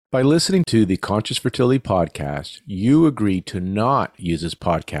By listening to the Conscious Fertility Podcast, you agree to not use this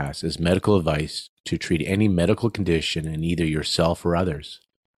podcast as medical advice to treat any medical condition in either yourself or others.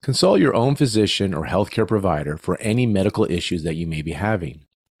 Consult your own physician or healthcare provider for any medical issues that you may be having.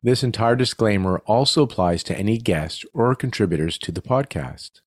 This entire disclaimer also applies to any guests or contributors to the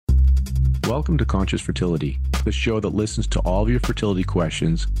podcast. Welcome to Conscious Fertility, the show that listens to all of your fertility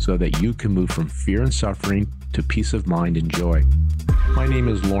questions so that you can move from fear and suffering to peace of mind and joy. My name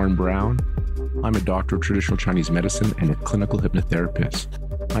is Lauren Brown. I'm a doctor of traditional Chinese medicine and a clinical hypnotherapist.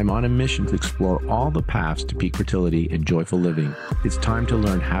 I'm on a mission to explore all the paths to peak fertility and joyful living. It's time to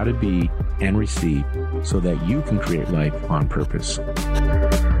learn how to be and receive so that you can create life on purpose.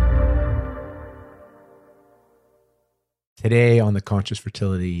 Today on the Conscious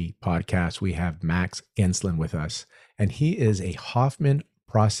Fertility Podcast, we have Max Gaenslen with us, and he is a Hoffman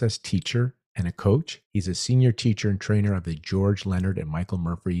process teacher and a coach. He's a senior teacher and trainer of the George Leonard and Michael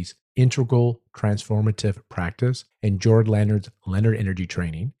Murphy's Integral Transformative Practice and George Leonard's Leonard Energy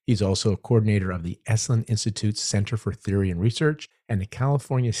Training. He's also a coordinator of the Gaenslen Institute's Center for Theory and Research and a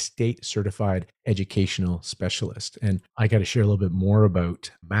California State Certified Educational Specialist. And I got to share a little bit more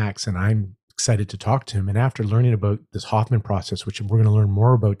about Max, and I'm excited to talk to him. And after learning about this Hoffman process, which we're going to learn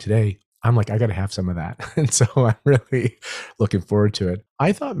more about today, I'm like, I got to have some of that. And so I'm really looking forward to it.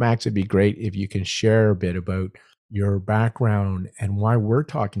 I thought, Max, it'd be great if you can share a bit about your background and why we're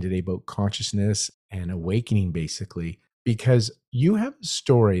talking today about consciousness and awakening, basically, because you have a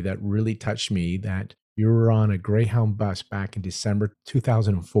story that really touched me, that you were on a Greyhound bus back in December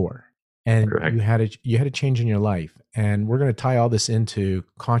 2004. And Correct. you had a change in your life. And we're going to tie all this into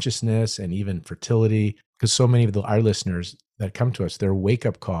consciousness and even fertility, because so many of our listeners that come to us, their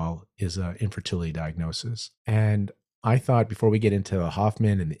wake-up call is an infertility diagnosis. And I thought, before we get into the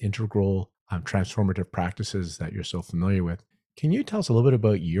Hoffman and the integral transformative practices that you're so familiar with, can you tell us a little bit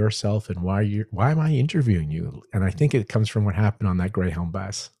about yourself and why am I interviewing you? And I think it comes from what happened on that Greyhound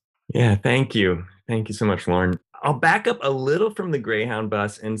bus. Yeah, thank you. Thank you so much, Lauren. I'll back up a little from the Greyhound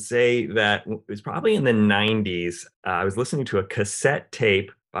bus and say that it was probably in the 90s. I was listening to a cassette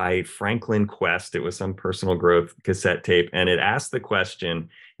tape by Franklin Quest. It was some personal growth cassette tape. And it asked the question,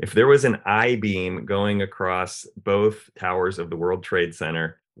 if there was an I-beam going across both towers of the World Trade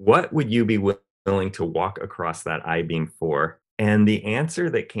Center, what would you be willing to walk across that I-beam for? And the answer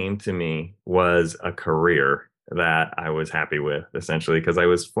that came to me was a career that I was happy with, essentially, because I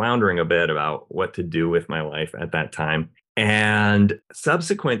was floundering a bit about what to do with my life at that time. And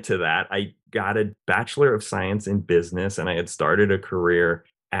subsequent to that, I got a Bachelor of Science in Business, and I had started a career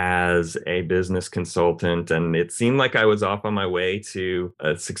as a business consultant. And it seemed like I was off on my way to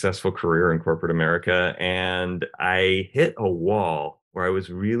a successful career in corporate America. And I hit a wall where I was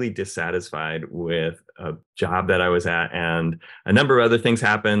really dissatisfied with a job that I was at, and a number of other things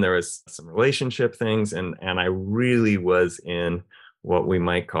happened. There was some relationship things, and I really was in what we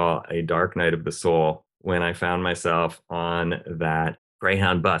might call a dark night of the soul when I found myself on that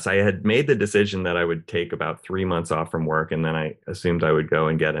Greyhound bus. I had made the decision that I would take about 3 months off from work, and then I assumed I would go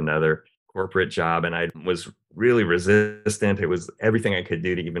and get another corporate job. And I was really resistant. It was everything I could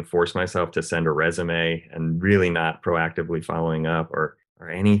do to even force myself to send a resume, and really not proactively following up or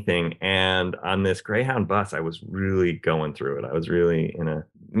anything. And on this Greyhound bus, I was really going through it. I was really in a,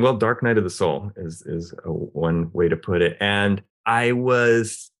 dark night of the soul is one way to put it. And I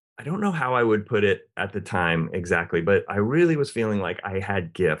don't know how I would put it at the time exactly, but I really was feeling like I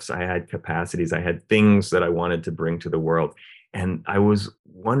had gifts, I had capacities, I had things that I wanted to bring to the world. And I was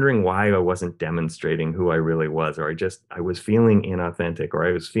wondering why I wasn't demonstrating who I really was, or I was feeling inauthentic, or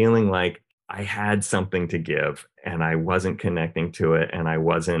I was feeling like I had something to give and I wasn't connecting to it and I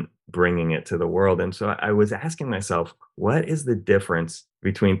wasn't bringing it to the world. And so I was asking myself, what is the difference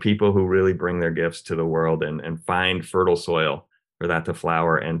between people who really bring their gifts to the world and find fertile soil for that to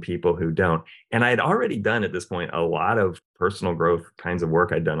flower, and people who don't? And I had already done at this point a lot of personal growth kinds of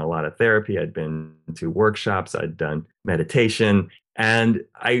work. I'd done a lot of therapy. I'd been to workshops. I'd done meditation. And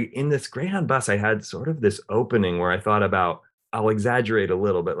in this Greyhound bus, I had sort of this opening where I thought about, I'll exaggerate a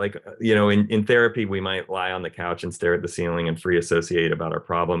little bit. Like, in therapy, we might lie on the couch and stare at the ceiling and free associate about our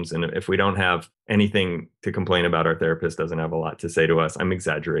problems. And if we don't have anything to complain about, our therapist doesn't have a lot to say to us. I'm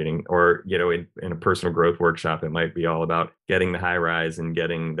exaggerating. Or, in a personal growth workshop, it might be all about getting the high rise and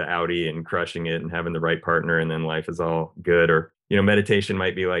getting the Audi and crushing it and having the right partner, and then life is all good. Or, meditation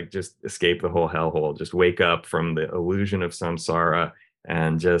might be like, just escape the whole hellhole, just wake up from the illusion of samsara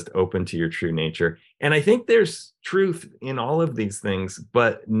and just open to your true nature. And I think there's truth in all of these things,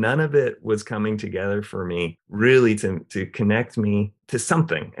 but none of it was coming together for me really to connect me to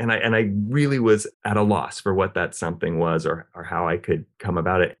something. And I really was at a loss for what that something was, or how I could come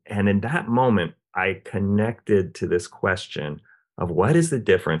about it. And in that moment, I connected to this question of what is the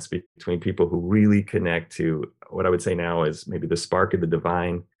difference between people who really connect to what I would say now is maybe the spark of the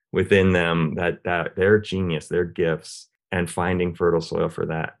divine within them, that their genius, their gifts, and finding fertile soil for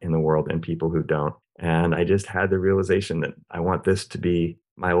that in the world, and people who don't. And I just had the realization that I want this to be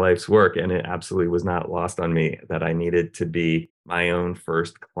my life's work. And it absolutely was not lost on me that I needed to be my own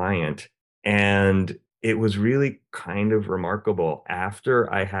first client. And it was really kind of remarkable.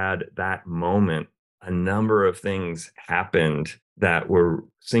 After I had that moment, a number of things happened that were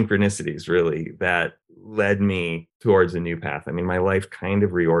synchronicities, really, that led me towards a new path. I mean, my life kind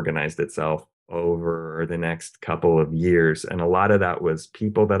of reorganized itself over the next couple of years. And a lot of that was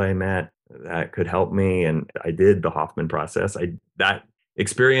people that I met that could help me. And I did the Hoffman process. That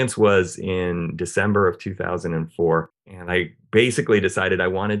experience was in December of 2004. And I basically decided I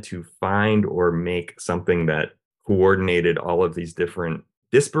wanted to find or make something that coordinated all of these different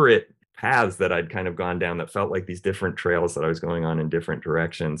disparate paths that I'd kind of gone down that felt like these different trails that I was going on in different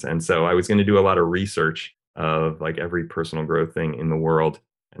directions. And so I was going to do a lot of research of like every personal growth thing in the world.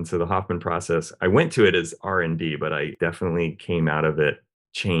 And so the Hoffman process, I went to it as R&D, but I definitely came out of it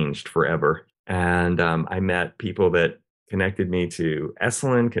changed forever. And I met people that connected me to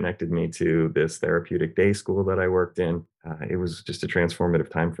Esalen, connected me to this therapeutic day school that I worked in. It was just a transformative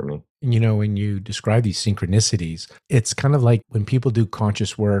time for me. And when you describe these synchronicities, it's kind of like when people do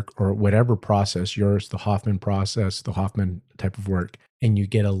conscious work or whatever process, yours, the Hoffman process, the Hoffman type of work, and you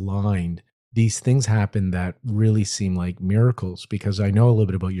get aligned, these things happen that really seem like miracles. Because I know a little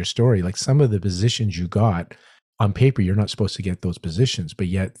bit about your story. Like some of the positions you got on paper, you're not supposed to get those positions, but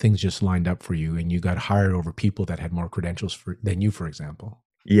yet things just lined up for you and you got hired over people that had more credentials than you, for example.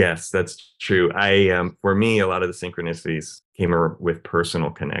 Yes, that's true. For me, a lot of the synchronicities came with personal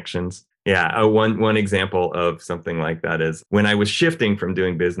connections. Yeah, one example of something like that is when I was shifting from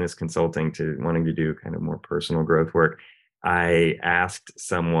doing business consulting to wanting to do kind of more personal growth work. I asked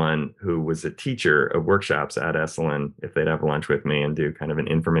someone who was a teacher of workshops at Esalen if they'd have lunch with me and do kind of an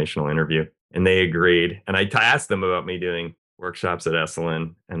informational interview, and they agreed. And I asked them about me doing workshops at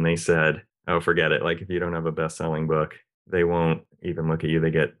Esalen, and they said, "Oh, forget it. Like if you don't have a best-selling book, they won't even look at you.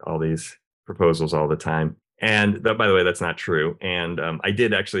 They get all these proposals all the time." And that, by the way, that's not true. And I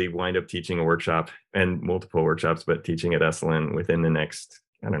did actually wind up teaching a workshop and multiple workshops, but teaching at Esalen within the next,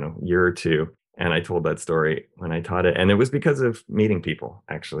 I don't know, year or two. And I told that story when I taught it. And it was because of meeting people,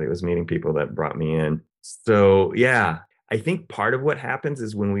 actually. It was meeting people that brought me in. So, yeah, I think part of what happens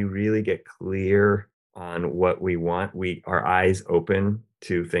is when we really get clear on what we want, our eyes open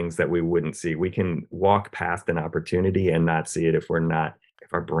to things that we wouldn't see. We can walk past an opportunity and not see it if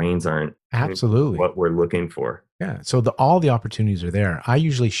our brains aren't Absolutely. what we're looking for. Yeah. So all the opportunities are there. I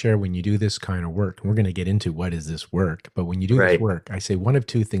usually share when you do this kind of work, and we're going to get into what is this work, but when you do this Right. work, I say one of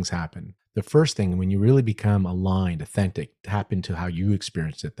two things happen. The first thing, when you really become aligned, authentic, tap into how you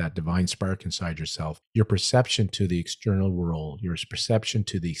experience it, that divine spark inside yourself, your perception to the external world, your perception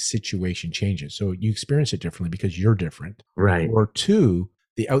to the situation changes. So you experience it differently because you're different. Right. Or two,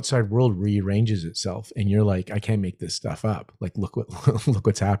 the outside world rearranges itself and you're like, I can't make this stuff up. Like, look look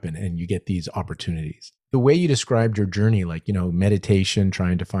what's happened. And you get these opportunities. The way you described your journey, like, meditation,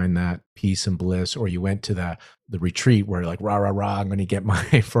 trying to find that peace and bliss, or you went to the retreat where like, rah, rah, rah, I'm going to get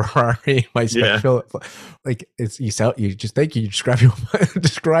my Ferrari, my Yeah. special, like you just thank you describing,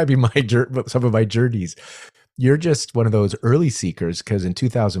 describing some of my journeys. You're just one of those early seekers because in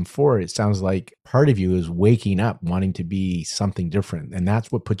 2004, it sounds like part of you is waking up, wanting to be something different. And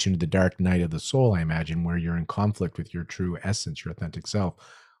that's what puts you into the dark night of the soul, I imagine, where you're in conflict with your true essence, your authentic self,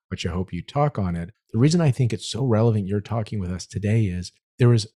 which I hope you talk on it. The reason I think it's so relevant you're talking with us today is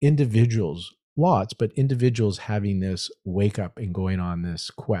there is individuals, lots, but individuals having this wake up and going on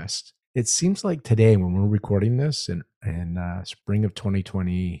this quest. It seems like today, when we're recording this in spring of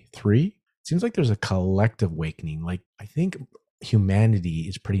 2023, it seems like there's a collective awakening. Like, I think humanity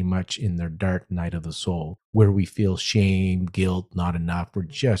is pretty much in their dark night of the soul, where we feel shame, guilt, not enough. We're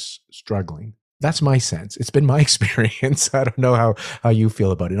just struggling. That's my sense. It's been my experience. I don't know how you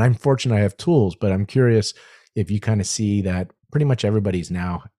feel about it. And I'm fortunate I have tools, but I'm curious if you kind of see that pretty much everybody's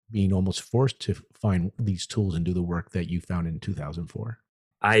now being almost forced to find these tools and do the work that you found in 2004.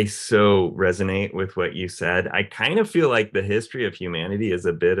 I so resonate with what you said. I kind of feel like the history of humanity is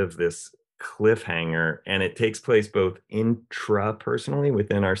a bit of this cliffhanger, and it takes place both intrapersonally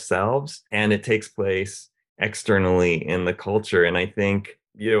within ourselves, and it takes place externally in the culture. And I think,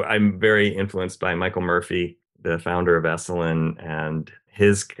 I'm very influenced by Michael Murphy, the founder of Esalen, and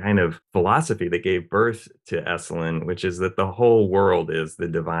his kind of philosophy that gave birth to Esalen, which is that the whole world is the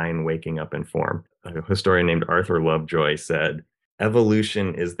divine waking up in form. A historian named Arthur Lovejoy said,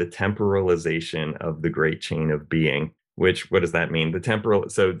 evolution is the temporalization of the great chain of being. Which, what does that mean? The temporal,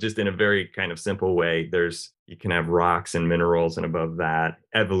 so just in a very kind of simple way, you can have rocks and minerals, and above that,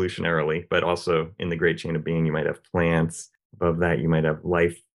 evolutionarily, but also in the great chain of being, you might have plants. Above that, you might have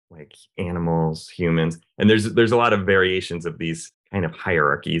life like animals, humans, and there's a lot of variations of these kind of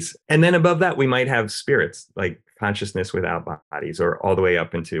hierarchies. And then above that, we might have spirits, like consciousness without bodies, or all the way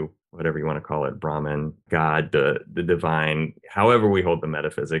up into whatever you want to call it, Brahman, God, the divine, however we hold the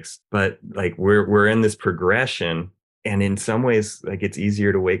metaphysics. But like we're in this progression, and in some ways, like, it's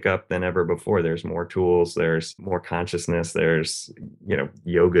easier to wake up than ever before. There's more tools, there's more consciousness, there's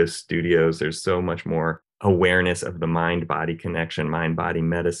yoga studios, there's so much more awareness of the mind body connection, mind body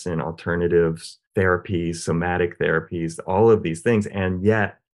medicine, alternatives, therapies, somatic therapies, all of these things. And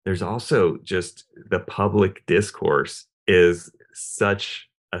yet there's also just the public discourse is such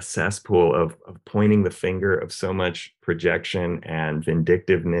a cesspool of pointing the finger, of so much projection and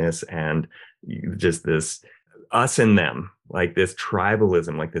vindictiveness, and just this us and them, like this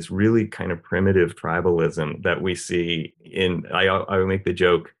tribalism, like this really kind of primitive tribalism that we see in, I make the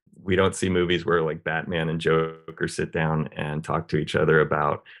joke, we don't see movies where like Batman and Joker sit down and talk to each other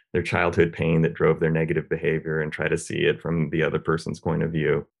about their childhood pain that drove their negative behavior and try to see it from the other person's point of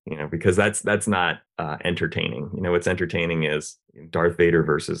view, because that's not entertaining. What's entertaining is Darth Vader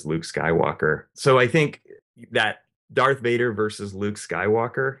versus Luke Skywalker. So I think that Darth Vader versus Luke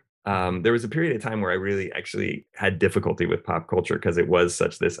Skywalker, there was a period of time where I really actually had difficulty with pop culture because it was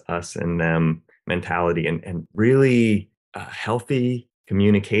such this us and them mentality, and really healthy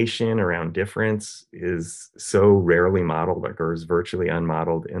communication around difference is so rarely modeled, or is virtually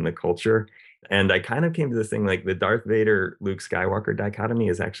unmodeled in the culture. And I kind of came to this thing, like the Darth Vader, Luke Skywalker dichotomy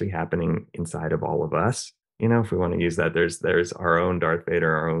is actually happening inside of all of us. If we want to use that, there's our own Darth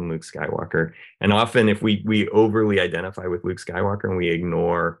Vader, our own Luke Skywalker. And often if we overly identify with Luke Skywalker and we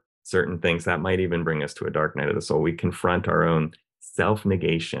ignore certain things, that might even bring us to a dark night of the soul. We confront our own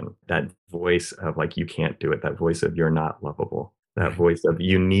self-negation, that voice of like, you can't do it, that voice of you're not lovable, that voice of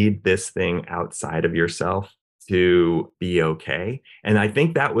you need this thing outside of yourself to be okay. And I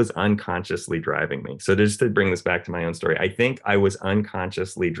think that was unconsciously driving me. So just to bring this back to my own story, I think I was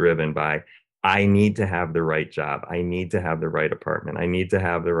unconsciously driven by, I need to have the right job, I need to have the right apartment, I need to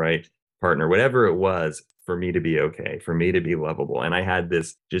have the right partner, whatever it was, for me to be okay, for me to be lovable. And I had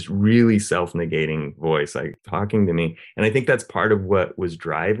this just really self-negating voice like talking to me. And I think that's part of what was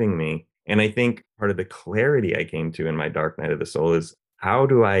driving me. And I think part of the clarity I came to in my dark night of the soul is, how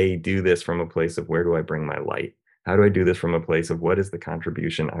do I do this from a place of where do I bring my light? How do I do this from a place of what is the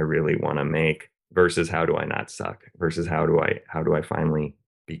contribution I really want to make, versus how do I not suck, versus how do I finally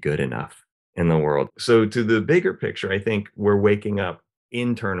be good enough in the world? So to the bigger picture, I think we're waking up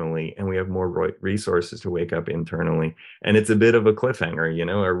internally, and we have more resources to wake up internally. And it's a bit of a cliffhanger,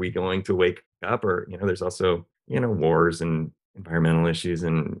 are we going to wake up? Or, there's also, wars and environmental issues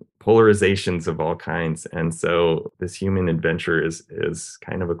and polarizations of all kinds. And so this human adventure is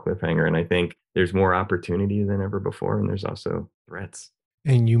kind of a cliffhanger. And I think there's more opportunity than ever before. And there's also threats.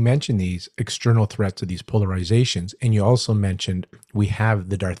 And you mentioned these external threats of these polarizations. And you also mentioned we have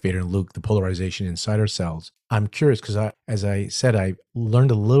the Darth Vader and Luke, the polarization inside ourselves. I'm curious because as I said, I learned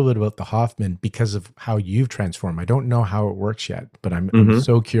a little bit about the Hoffman because of how you've transformed. I don't know how it works yet, but I'm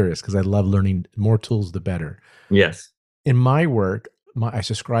so curious because I love learning. More tools, the better. Yes. In my work, I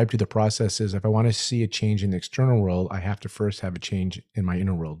subscribe to the processes. If I want to see a change in the external world, I have to first have a change in my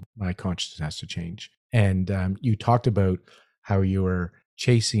inner world. My consciousness has to change. And you talked about how you were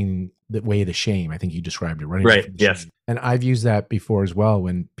chasing the way of the shame. I think you described it, running right. From the Yes. shame. And I've used that before as well.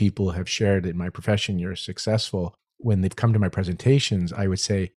 When people have shared in my profession, you're successful. When they've come to my presentations, I would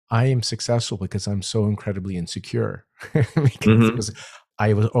say, I am successful because I'm so incredibly insecure. Because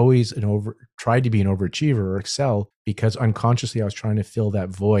I was always tried to be an overachiever or excel, because unconsciously I was trying to fill that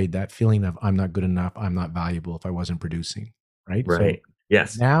void, that feeling of I'm not good enough, I'm not valuable if I wasn't producing. Right. Right. So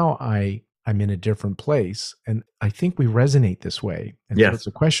yes. Now I'm in a different place, and I think we resonate this way. And yes. So it's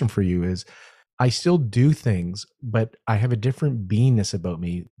a question for you is, I still do things, but I have a different beingness about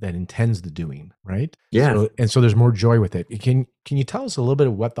me that intends the doing, right? Yes. So there's more joy with it. Can you tell us a little bit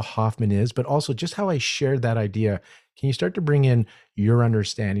of what the Hoffman is, but also just how I shared that idea Can you start to bring in your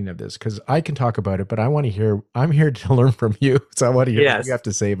understanding of this? Because I can talk about it, but I want to hear, I'm here to learn from you. So I want to hear what you Yes. have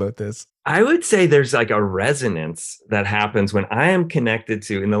to say about this. I would say there's like a resonance that happens when I am connected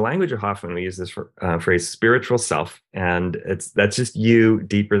to, in the language of Hoffman, we use this phrase, spiritual self. And that's just you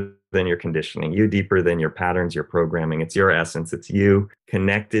deeper than your conditioning, you deeper than your patterns, your programming. It's your essence. It's you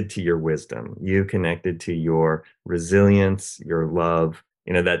connected to your wisdom, you connected to your resilience, your love,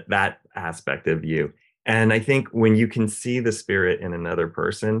 that aspect of you. And I think when you can see the spirit in another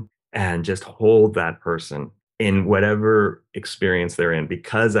person and just hold that person in whatever experience they're in,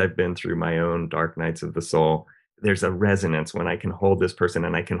 because I've been through my own dark nights of the soul, there's a resonance when I can hold this person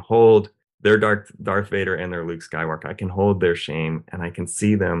and I can hold their Darth Vader and their Luke Skywalker. I can hold their shame and I can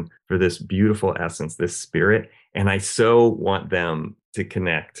see them for this beautiful essence, this spirit. And I so want them to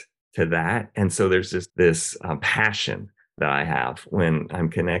connect to that. And so there's just this passion that I have when I'm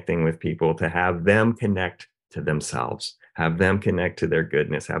connecting with people, to have them connect to themselves, have them connect to their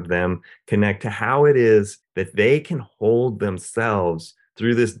goodness, have them connect to how it is that they can hold themselves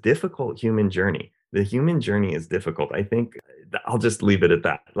through this difficult human journey. The human journey is difficult. I think I'll just leave it at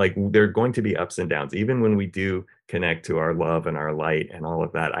that. Like, there are going to be ups and downs, even when we do connect to our love and our light and all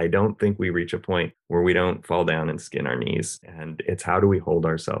of that. I don't think we reach a point where we don't fall down and skin our knees. And it's how do we hold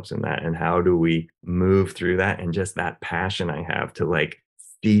ourselves in that? And how do we move through that? And just that passion I have to like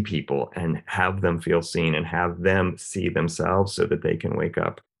see people and have them feel seen and have them see themselves so that they can wake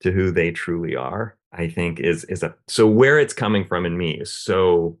up to who they truly are, I think is a, so where it's coming from in me is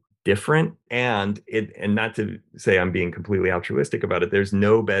so different. And not to say I'm being completely altruistic about it, there's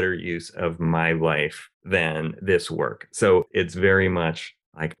no better use of my life than this work. So it's very much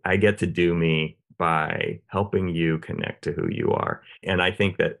like I get to do me by helping you connect to who you are. And I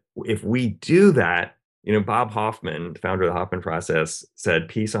think that if we do that, Bob Hoffman, founder of the Hoffman process, said,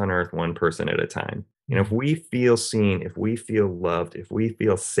 peace on earth, one person at a time. If we feel seen, if we feel loved, if we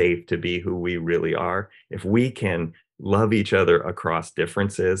feel safe to be who we really are, if we can love each other across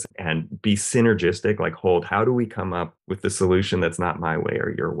differences and be synergistic, like hold, how do we come up with the solution that's not my way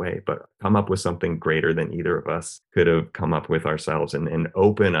or your way, but come up with something greater than either of us could have come up with ourselves, and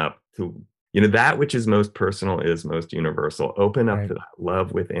open up to, that which is most personal is most universal. Open up Right. to that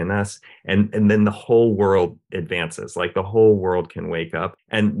love within us, and then the whole world advances. Like the whole world can wake up,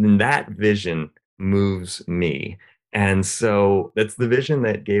 and that vision moves me. And so that's the vision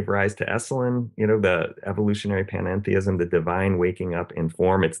that gave rise to Esalen, the evolutionary panentheism, the divine waking up in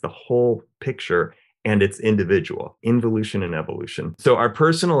form. It's the whole picture, and it's individual, involution and evolution. So our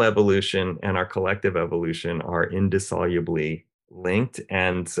personal evolution and our collective evolution are indissolubly linked.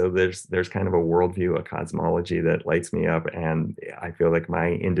 And so there's kind of a worldview, a cosmology that lights me up. And I feel like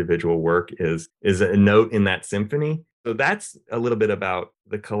my individual work is a note in that symphony. So that's a little bit about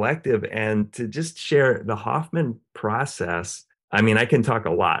the collective. And to just share the Hoffman process, I mean, I can talk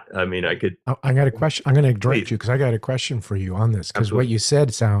a lot. I mean, I could. I got a question. I'm going to direct Please. you because I got a question for you on this, because what Absolutely. you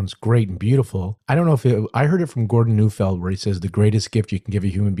said sounds great and beautiful. I don't know if I heard it from Gordon Neufeld, where he says the greatest gift you can give a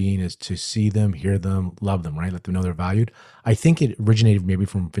human being is to see them, hear them, love them, right? Let them know they're valued. I think it originated maybe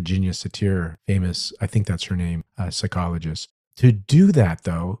from Virginia Satir, famous, I think that's her name, psychologist. To do that,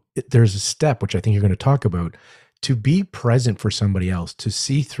 though, there's a step, which I think you're going to talk about, to be present for somebody else, to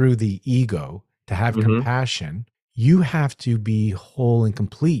see through the ego, to have compassion. You have to be whole and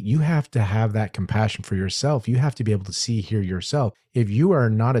complete. You have to have that compassion for yourself. You have to be able to see, hear yourself. If you are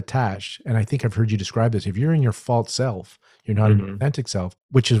not attached, and I think I've heard you describe this, if you're in your false self, you're not in your authentic self,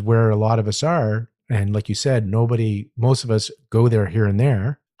 which is where a lot of us are. And like you said, most of us go there here and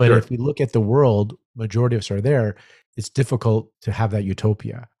there. But Sure. if we look at the world, majority of us are there. It's difficult to have that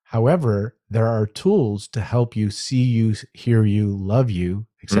utopia. However, there are tools to help you see you, hear you, love you,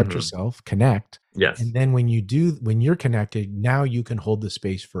 accept yourself, connect. Yes. And then when you're connected, now you can hold the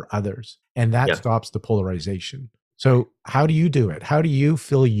space for others. And that Yes. stops the polarization. So how do you do it? How do you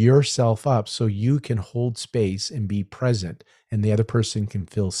fill yourself up so you can hold space and be present and the other person can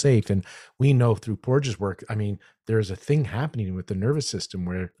feel safe? And we know through Porges' work, I mean, there's a thing happening with the nervous system,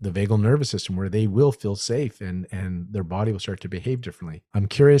 where the vagal nervous system, where they will feel safe and their body will start to behave differently. I'm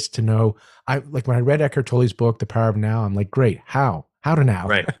curious to know, like when I read Eckhart Tolle's book, The Power of Now, I'm like, great, how to now?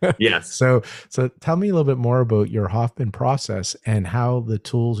 Right. Yes. So tell me a little bit more about your Hoffman process and how the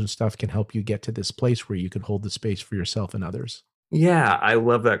tools and stuff can help you get to this place where you can hold the space for yourself and others. Yeah, I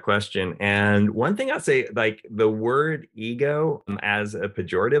love that question. And one thing I'll say, like the word ego as a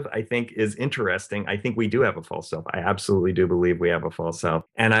pejorative, I think is interesting. I think we do have a false self. I absolutely do believe we have a false self.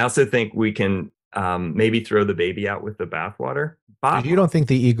 And I also think we can maybe throw the baby out with the bathwater. Bob. You don't think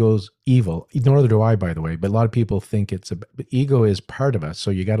the ego's evil, nor do I, by the way. But a lot of people think but ego is part of us, so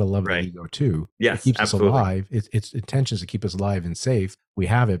you got to love the Right. ego too. It Yes, keeps us absolutely. alive. Its intention is to keep us alive and safe. We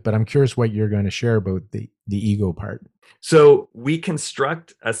have it, but I'm curious what you're going to share about the ego part. So we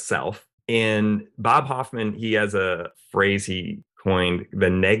construct a self. In Bob Hoffman, he has a phrase he coined, the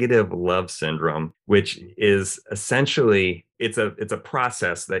negative love syndrome, which is essentially it's a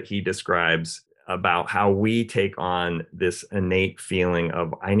process that he describes about how we take on this innate feeling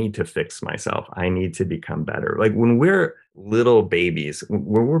of I need to fix myself. I need to become better. Like when we're little babies,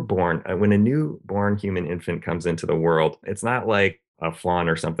 when we're born, when a newborn human infant comes into the world, it's not like a fawn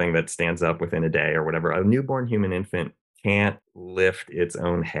or something that stands up within a day or whatever. A newborn human infant can't lift its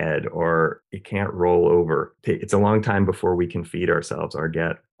own head or it can't roll over. It's a long time before we can feed ourselves or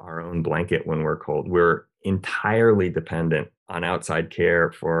get our own blanket when we're cold. We're entirely dependent on outside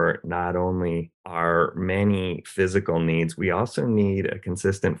care for not only our many physical needs, we also need a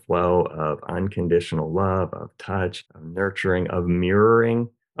consistent flow of unconditional love, of touch, of nurturing, of mirroring,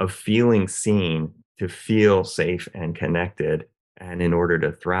 of feeling seen to feel safe and connected. And in order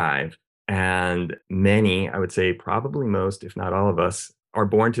to thrive, and many, I would say probably most, if not all of us, are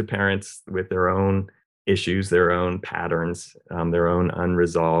born to parents with their own issues, their own patterns, their own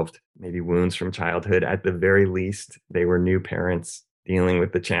unresolved, maybe wounds from childhood. At the very least, they were new parents dealing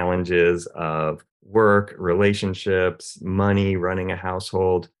with the challenges of work, relationships, money, running a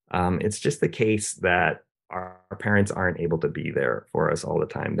household. It's just the case that our parents aren't able to be there for us all the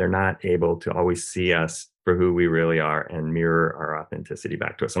time. They're not able to always see us for who we really are and mirror our authenticity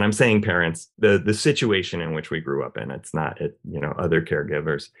back to us. And I'm saying parents, the situation in which we grew up in, it's not other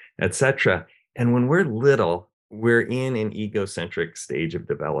caregivers, etc. And when we're little, we're in an egocentric stage of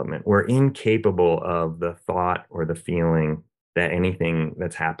development. We're incapable of the thought or the feeling that anything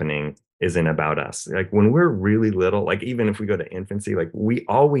that's happening isn't about us. Like when we're really little, like even if we go to infancy, like we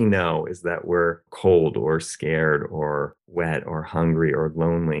know is that we're cold or scared or wet or hungry or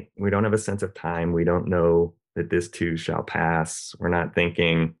lonely. We don't have a sense of time. We don't know that this too shall pass. We're not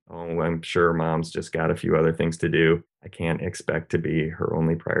thinking, oh, I'm sure mom's just got a few other things to do. I can't expect to be her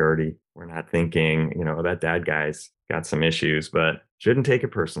only priority. We're not thinking, that dad guy's got some issues, but shouldn't take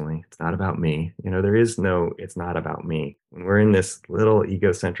it personally. It's not about me. There is no, it's not about me. When we're in this little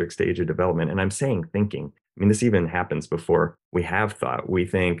egocentric stage of development, and I'm saying thinking, I mean, this even happens before we have thought. We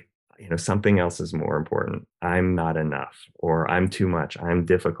think, something else is more important. I'm not enough, or I'm too much. I'm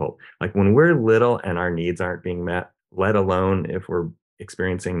difficult. Like when we're little and our needs aren't being met, let alone if we're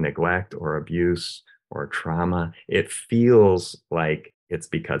experiencing neglect or abuse or trauma, it feels like it's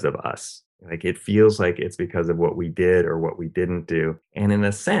because of us. Like it feels like it's because of what we did or what we didn't do. And in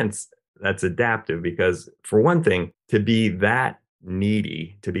a sense, that's adaptive because, for one thing, to be that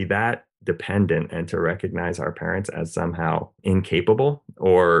needy, to be that dependent, and to recognize our parents as somehow incapable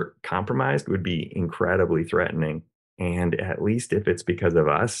or compromised would be incredibly threatening. And at least if it's because of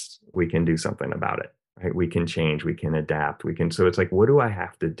us, we can do something about it. Right? We can change, we can adapt, we can. So it's like, what do I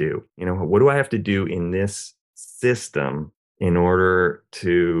have to do? What do I have to do in this system in order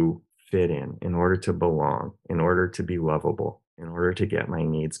to fit in order to belong, in order to be lovable, in order to get my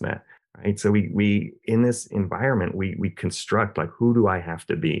needs met? Right. So we in this environment, we construct like, who do I have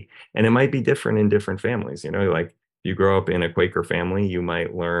to be? And it might be different in different families. Like if you grow up in a Quaker family, you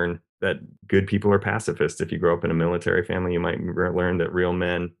might learn that good people are pacifists. If you grow up in a military family, you might learn that real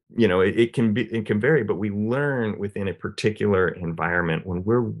men, it can vary, but we learn within a particular environment when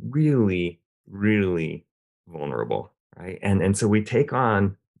we're really, really vulnerable, right? And so we take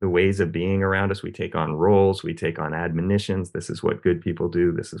on the ways of being around us. We take on roles, we take on admonitions. This is what good people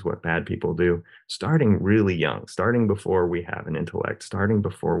do, this is what bad people do, starting really young, starting before we have an intellect, starting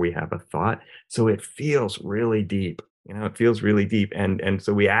before we have a thought. So it feels really deep. It feels really deep. And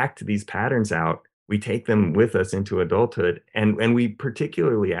so we act these patterns out. We take them with us into adulthood, and we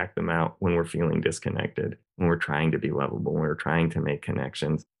particularly act them out when we're feeling disconnected, when we're trying to be lovable, when we're trying to make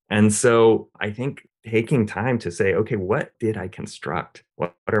connections. And so I think taking time to say, okay, what did I construct?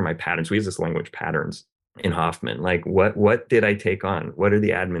 What are my patterns? We use this language, patterns, in Hoffman. Like what did I take on? What are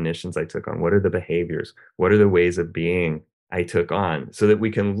the admonitions I took on? What are the behaviors? What are the ways of being I took on? So that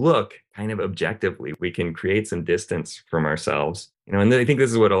we can look kind of objectively. We can create some distance from ourselves. And I think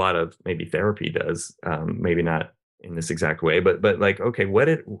this is what a lot of maybe therapy does. Maybe not in this exact way, but like, okay,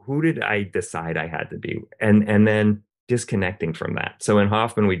 who did I decide I had to be? And then disconnecting from that. So in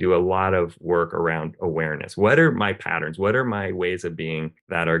Hoffman, we do a lot of work around awareness. What are my patterns? What are my ways of being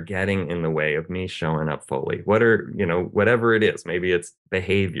that are getting in the way of me showing up fully? What are, whatever it is, maybe it's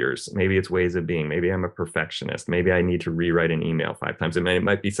behaviors, maybe it's ways of being, maybe I'm a perfectionist, maybe I need to rewrite an email 5 times. It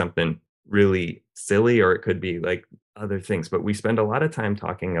might be something really silly, or it could be like other things, but we spend a lot of time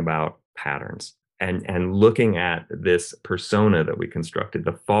talking about patterns and looking at this persona that we constructed,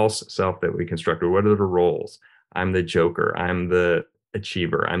 the false self that we constructed. What are the roles? I'm the joker. I'm the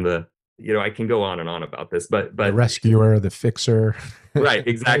achiever. I'm the, I can go on and on about this, The but rescuer, the fixer. right, Right.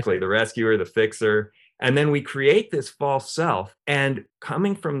 exactly. The rescuer, the fixer. And then we create this false self. And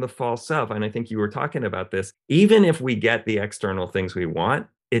coming from the false self, and I think you were talking about this, even if we get the external things we want,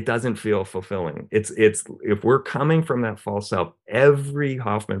 it doesn't feel fulfilling. It's if we're coming from that false self, every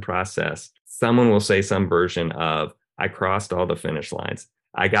Hoffman process, someone will say some version of, I crossed all the finish lines.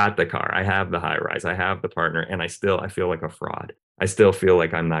 I got the car. I have the high rise. I have the partner. And I feel like a fraud. I still feel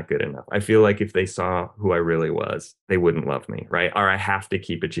like I'm not good enough. I feel like if they saw who I really was, they wouldn't love me, right? Or I have to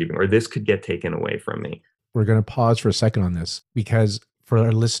keep achieving, or this could get taken away from me. We're going to pause for a second on this because for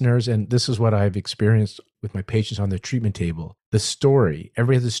our listeners, and this is what I've experienced with my patients on the treatment table, the story,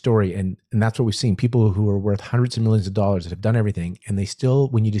 everybody has a story. And that's what we've seen. People who are worth hundreds of millions of dollars that have done everything. And they still,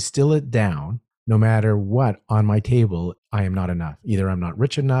 when you distill it down, no matter what on my table, I am not enough. Either I'm not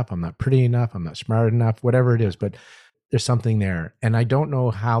rich enough, I'm not pretty enough, I'm not smart enough, whatever it is. But there's something there. And I don't know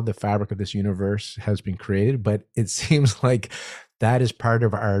how the fabric of this universe has been created, but it seems like that is part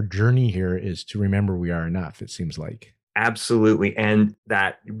of our journey here, is to remember we are enough, it seems like. Absolutely. And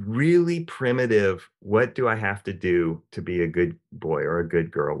that really primitive, what do I have to do to be a good boy or a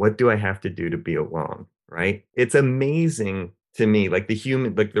good girl? What do I have to do to be alone? Right? It's amazing to me, like the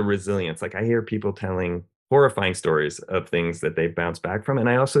human, like the resilience. Like I hear people telling horrifying stories of things that they've bounced back from. And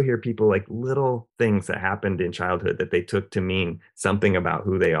I also hear people like little things that happened in childhood that they took to mean something about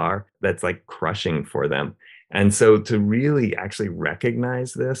who they are that's like crushing for them. And so to really actually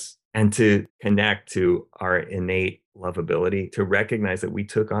recognize this and to connect to our innate lovability, to recognize that we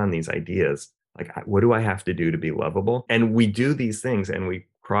took on these ideas like, what do I have to do to be lovable? And we do these things and we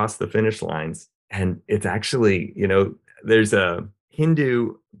cross the finish lines. And it's actually, there's a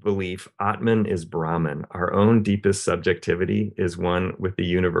Hindu belief, Atman is Brahman. Our own deepest subjectivity is one with the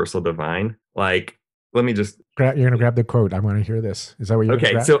universal divine. Like, let me just. You're going to grab the quote. I want to hear this. Is that what you're going to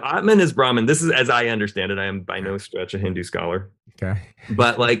Okay, grab? so Atman is Brahman. This is as I understand it. I am by no stretch a Hindu scholar. Okay.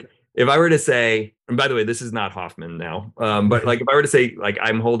 But like, if I were to say, and by the way, this is not Hoffman now, but like if I were to say, like,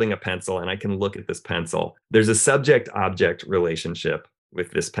 I'm holding a pencil and I can look at this pencil, there's a subject object relationship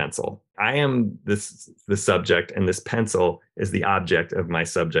with this pencil. I am the subject, and this pencil is the object of my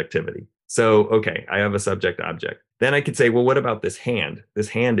subjectivity. So, okay, I have a subject object. Then I could say, well, what about this hand? This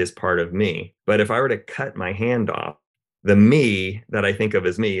hand is part of me. But if I were to cut my hand off, the me that I think of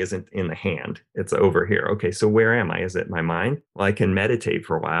as me isn't in the hand. It's over here. Okay, so where am I? Is it my mind? Well, I can meditate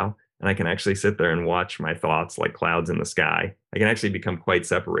for a while and I can actually sit there and watch my thoughts like clouds in the sky. I can actually become quite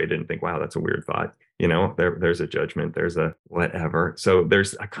separated and think, wow, that's a weird thought. There's a judgment, there's a whatever. So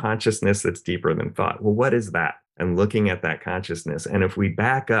there's a consciousness that's deeper than thought. Well, what is that? And looking at that consciousness. And if we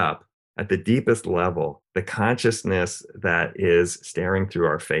back up at the deepest level, the consciousness that is staring through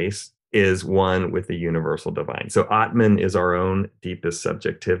our face is one with the universal divine. So Atman is our own deepest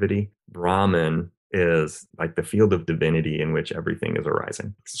subjectivity. Brahman is like the field of divinity in which everything is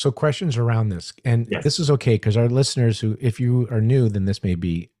arising. So questions around this, and Yes. this is okay because our listeners who, if you are new, then this may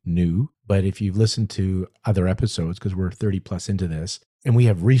be new, but if you've listened to other episodes, because we're 30 plus into this, and we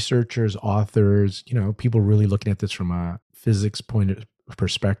have researchers, authors, people really looking at this from a physics point of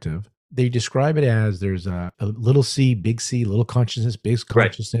perspective. They describe it as there's a little c, big C, little consciousness, big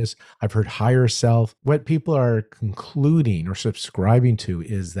consciousness. Right. I've heard higher self. What people are concluding or subscribing to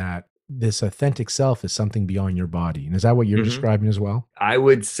is that this authentic self is something beyond your body. And is that what you're describing as well? I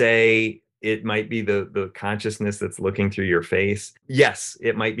would say it might be the consciousness that's looking through your face. Yes,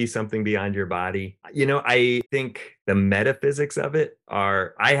 it might be something beyond your body. I think the metaphysics of it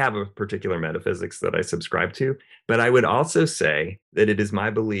I have a particular metaphysics that I subscribe to, but I would also say that it is my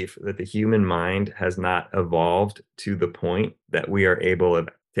belief that the human mind has not evolved to the point that we are able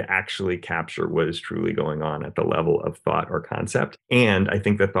to actually capture what is truly going on at the level of thought or concept. And I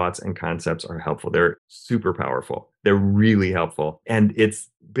think the thoughts and concepts are helpful. They're super powerful. They're really helpful. And it's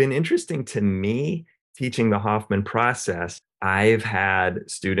been interesting to me teaching the Hoffman process. I've had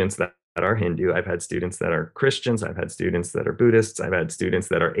students that are Hindu. I've had students that are Christians. I've had students that are Buddhists. I've had students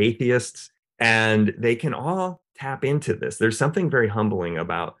that are atheists. And they can all tap into this. There's something very humbling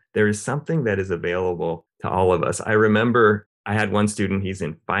about there is something that is available to all of us. I remember I had one student, he's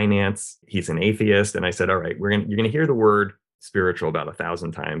in finance, he's an atheist. And I said, all right, you're going to hear the word spiritual about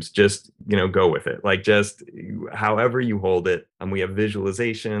 1,000 times. Just, go with it. Like just however you hold it. We have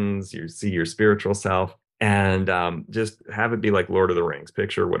visualizations, you see your spiritual self, and just have it be like Lord of the Rings,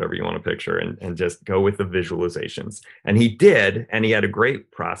 picture whatever you want to picture and just go with the visualizations. And he did, and he had a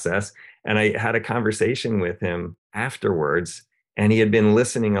great process. And I had a conversation with him afterwards, and he had been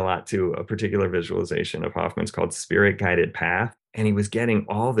listening a lot to a particular visualization of Hoffman's called Spirit Guided Path. And he was getting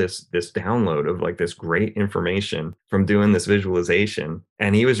all this download of like this great information from doing this visualization.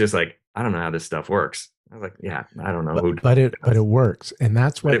 And he was just like, I don't know how this stuff works. I was like, yeah, I don't know But who it does, works, and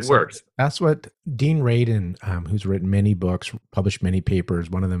but it works. that's what Dean Radin, who's written many books, published many papers.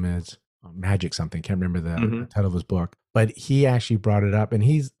 One of them is Magic something. Can't remember the Mm-hmm. title of his book, but he actually brought it up, and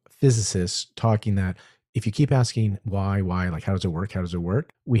he's a physicist talking that if you keep asking why, like how does it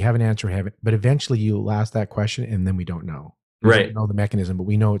work, we have an answer, have it, but eventually you'll ask that question, and then we don't know. We don't Right. know the mechanism, but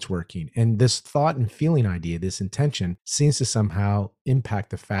we know it's working. And this thought and feeling idea, this intention, seems to somehow impact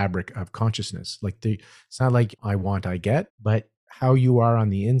the fabric of consciousness. It's not like I want, I get, but how you are on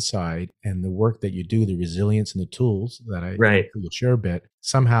the inside and the work that you do, the resilience and the tools that I Right. will share a bit,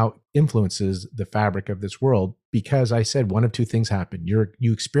 somehow influences the fabric of this world. Because I said one of two things happen.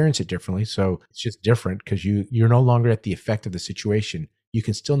 You experience it differently. So it's just different because you're no longer at the effect of the situation. You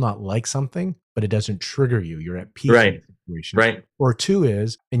can still not like something, but it doesn't trigger you. You're at peace in Right. the situation. Right. Or two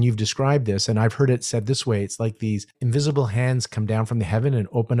is, and you've described this, and I've heard it said this way, it's like these invisible hands come down from the heaven and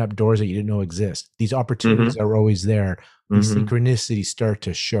open up doors that you didn't know exist. These opportunities Mm-hmm. are always there. These Mm-hmm. synchronicities start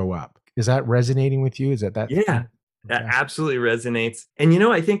to show up. Is that resonating with you? Is that? Yeah, that Okay. absolutely resonates. And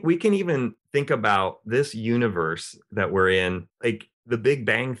I think we can even think about this universe that we're in, like the Big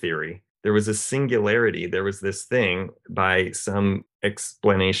Bang Theory. There was a singularity. There was this thing, by some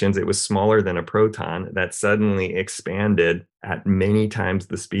explanations, it was smaller than a proton that suddenly expanded at many times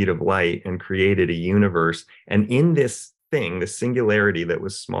the speed of light and created a universe. And in this thing, the singularity that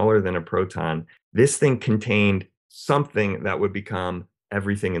was smaller than a proton, this thing contained something that would become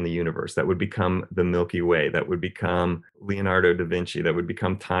everything in the universe, that would become the Milky Way, that would become Leonardo da Vinci, that would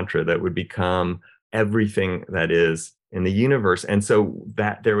become Tantra, that would become everything that is in the universe. And so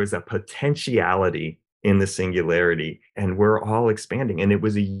that there was a potentiality in the singularity, and we're all expanding. And it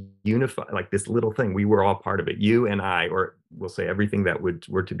was a unified, like this little thing. We were all part of it. You and I, or we'll say everything that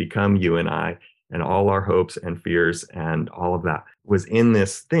were to become you and I, and all our hopes and fears and all of that was in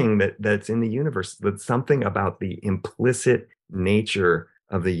this thing that's in the universe. That's something about the implicit nature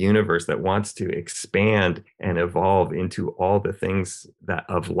of the universe that wants to expand and evolve into all the things that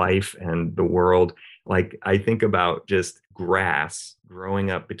of life and the world. Like I think about just grass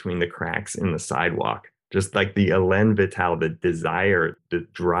growing up between the cracks in the sidewalk, just like the elan vital, the desire, the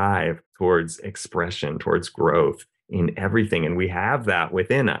drive towards expression, towards growth in everything. And we have that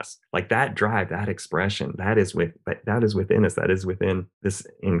within us, like that drive, that expression, that is within us, that is within this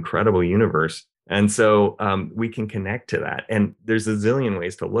incredible universe. And so we can connect to that. And there's a zillion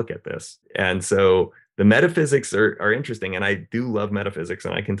ways to look at this. And so the metaphysics are interesting. And I do love metaphysics,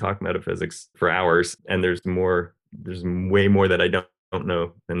 and I can talk metaphysics for hours. And there's way more that I don't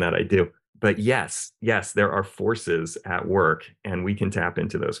know than that I do. But yes, there are forces at work, and we can tap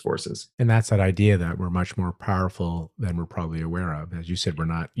into those forces. And that's that idea that we're much more powerful than we're probably aware of. As you said, we're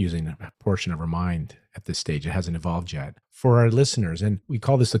not using a portion of our mind at this stage. It hasn't evolved yet. For our listeners, and we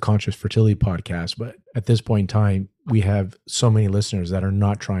call this the Conscious Fertility Podcast, but at this point in time, we have so many listeners that are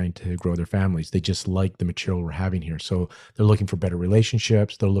not trying to grow their families. They just like the material we're having here. So they're looking for better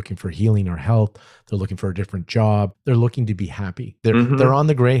relationships. They're looking for healing or health. They're looking for a different job. They're looking to be happy. They're on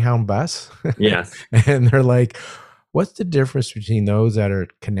the Greyhound bus. Yes. And they're like, what's the difference between those that are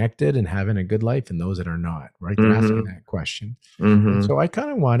connected and having a good life and those that are not, right? They're asking that question. And so I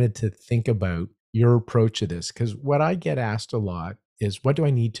kind of wanted to think about your approach to this, because what I get asked a lot is, what do I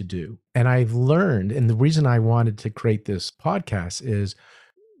need to do? And I've learned, and the reason I wanted to create this podcast is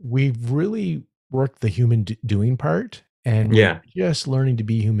we've really worked the human doing part, and we're Yeah. just learning to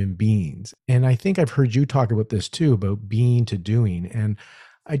be human beings. And I think I've heard you talk about this too, about being to doing. And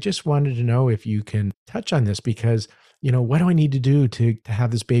I just wanted to know if you can touch on this, because what do I need to do to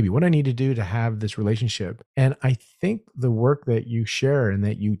have this baby? What do I need to do to have this relationship? And I think the work that you share and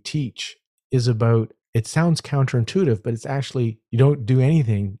that you teach is about, it sounds counterintuitive, but it's actually, you don't do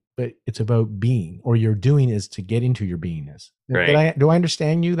anything, but it's about being, or your doing is to get into your beingness. Right. Do I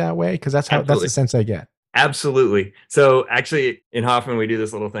understand you that way? Because that's the Absolutely. sense I get. Absolutely. So actually in Hoffman, we do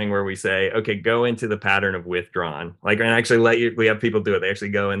this little thing where we say, okay, go into the pattern of withdrawn. Like, and actually we have people do it. They actually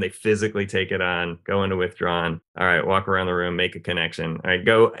go and they physically take it on, go into withdrawn. All right, walk around the room, make a connection. All right,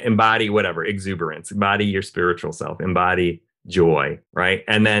 go embody whatever, exuberance, embody your spiritual self, embody joy, right?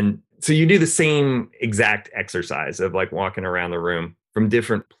 And then, so you do the same exact exercise of like walking around the room from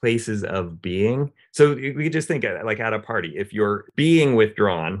different places of being. So we could just think like at a party, if you're being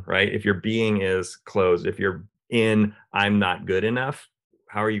withdrawn, right? If your being is closed, if you're in, I'm not good enough,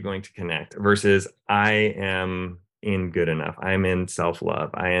 how are you going to connect? Versus I am in good enough. I am in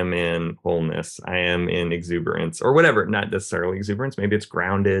self-love. I am in wholeness. I am in exuberance or whatever, not necessarily exuberance. Maybe it's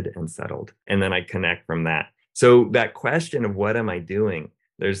grounded and settled. And then I connect from that. So that question of what am I doing?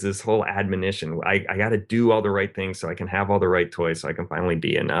 There's this whole admonition. I got to do all the right things so I can have all the right toys so I can finally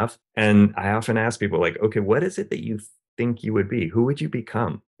be enough. And I often ask people, like, okay, what is it that you think you would be? Who would you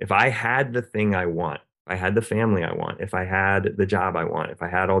become? If I had the thing I want, if I had the family I want, if I had the job I want, if I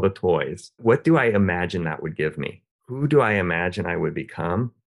had all the toys, what do I imagine that would give me? Who do I imagine I would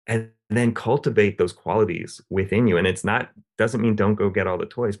become? And then cultivate those qualities within you. And it's not, doesn't mean don't go get all the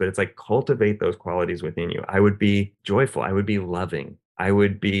toys, but it's like cultivate those qualities within you. I would be joyful. I would be loving. I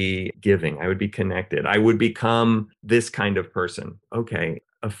would be giving. I would be connected. I would become this kind of person. Okay.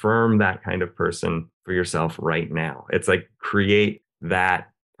 Affirm that kind of person for yourself right now. It's like create that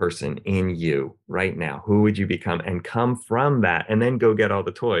person in you right now. Who would you become? And come from that and then go get all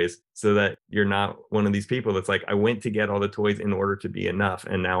the toys so that you're not one of these people that's like, I went to get all the toys in order to be enough.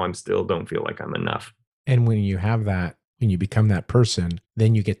 And now I'm still don't feel like I'm enough. And when you have that, when you become that person,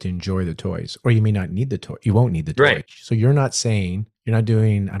 then you get to enjoy the toys, or you may not need the toy. You won't need the toy. Right. So you're not saying, you're not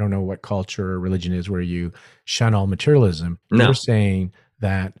doing, I don't know what culture or religion is where you shun all materialism. No. You're saying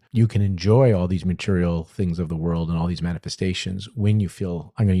that you can enjoy all these material things of the world and all these manifestations when you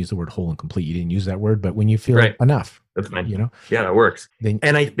feel, I'm going to use the word whole and complete. You didn't use that word, but when you feel Right. enough, That's fine. you know? Yeah, that works. Then,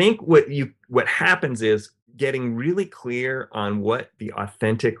 and I think what happens is getting really clear on what the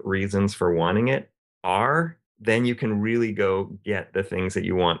authentic reasons for wanting it are, then you can really go get the things that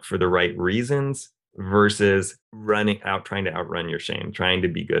you want for the right reasons versus running out, trying to outrun your shame, trying to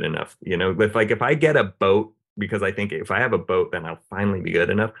be good enough. You know, if I get a boat because I think if I have a boat, then I'll finally be good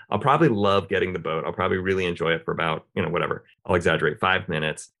enough. I'll probably love getting the boat. I'll probably really enjoy it for about, whatever. I'll exaggerate 5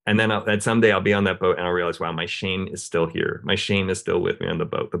 minutes. And then someday I'll be on that boat and I'll realize, wow, my shame is still here. My shame is still with me on the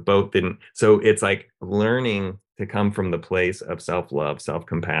boat. The boat didn't. So it's like learning to come from the place of self-love,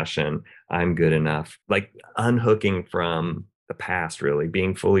 self-compassion. I'm good enough. Like unhooking from the past, really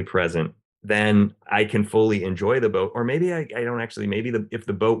being fully present, then I can fully enjoy the boat. Or maybe I don't actually, if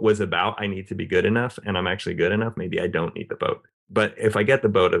the boat was about, I need to be good enough and I'm actually good enough, maybe I don't need the boat. But if I get the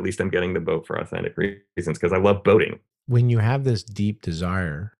boat, at least I'm getting the boat for authentic reasons because I love boating. When you have this deep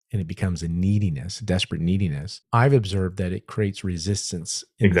desire and it becomes a neediness, desperate neediness, I've observed that it creates resistance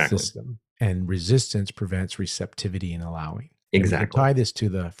in the system, and resistance prevents receptivity and allowing. Exactly. And to tie this to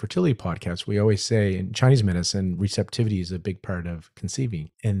the fertility podcast, we always say in Chinese medicine, receptivity is a big part of conceiving.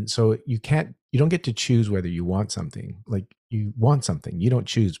 And so you don't get to choose whether you want something. Like you want something, you don't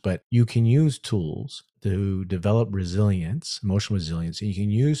choose, but you can use tools to develop resilience, emotional resilience. And you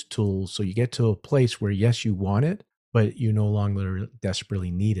can use tools so you get to a place where, yes, you want it, but you no longer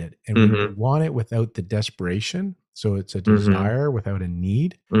desperately need it. And when you want it without the desperation, so it's a desire without a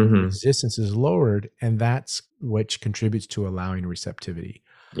need, resistance is lowered, and that's which contributes to allowing receptivity.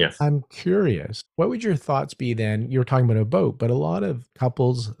 Yes. I'm curious, what would your thoughts be then? You were talking about a boat, but a lot of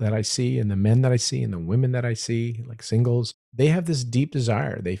couples that I see and the men that I see and the women that I see, like singles, they have this deep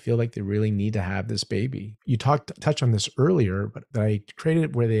desire. They feel like they really need to have this baby. You touched on this earlier, but I created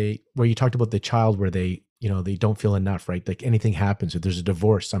it where you talked about the child where they don't feel enough, right? Like anything happens, if there's a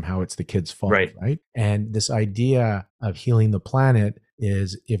divorce, somehow it's the kid's fault, right? And this idea of healing the planet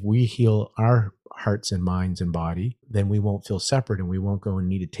is if we heal our hearts and minds and body, then we won't feel separate and we won't go and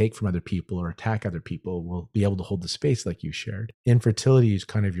need to take from other people or attack other people. We'll be able to hold the space like you shared. Infertility is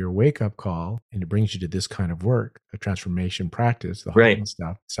kind of your wake-up call, and it brings you to this kind of work, a transformation practice, the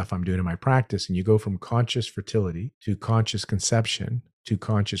whole stuff I'm doing in my practice. And you go from conscious fertility to conscious conception to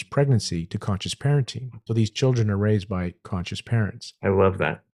conscious pregnancy to conscious parenting. So these children are raised by conscious parents. I love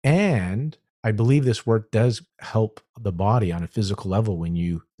that. And I believe this work does help the body on a physical level when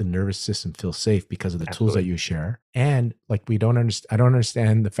the nervous system feels safe because of the tools that you share. And like I don't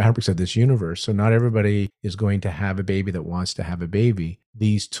understand the fabrics of this universe. So not everybody is going to have a baby that wants to have a baby.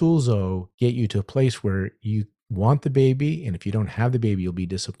 These tools, though, get you to a place where you want the baby. And if you don't have the baby, you'll be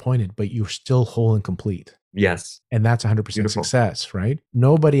disappointed, but you're still whole and complete. Yes. And that's 100% success, right?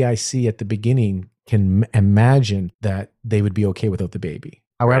 Nobody I see at the beginning can imagine that they would be okay without the baby.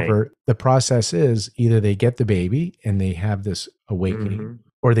 However, the process is either they get the baby and they have this awakening,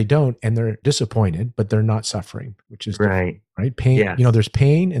 or they don't and they're disappointed, but they're not suffering, which is different, right? Pain, Yes. there's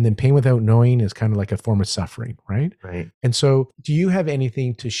pain, and then pain without knowing is kind of like a form of suffering, right? Right. And so, do you have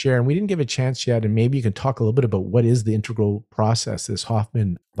anything to share? And we didn't give a chance yet, and maybe you can talk a little bit about what is the integral process,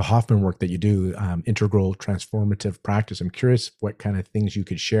 the Hoffman work that you do, integral transformative practice. I'm curious what kind of things you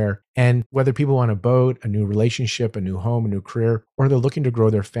could share, and whether people want a boat, a new relationship, a new home, a new career, or they're looking to grow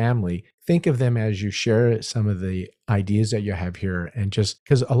their family. Think of them as you share some of the ideas that you have here, and just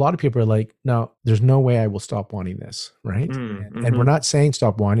because a lot of people are like, no, there's no way I will stop wanting this, right? And we're Mm-hmm. not saying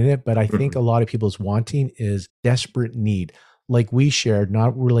stop wanting it, but I think Mm-hmm. a lot of people's wanting is desperate need. Like we shared,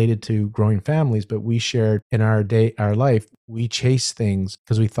 not related to growing families, but we shared in our life, we chased things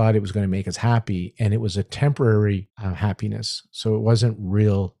because we thought it was going to make us happy, and it was a temporary happiness. So it wasn't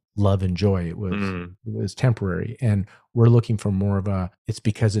real love and joy. It was temporary, and we're looking for more of it's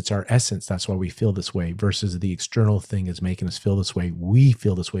because it's our essence, that's why we feel this way, versus the external thing is making us feel this way. We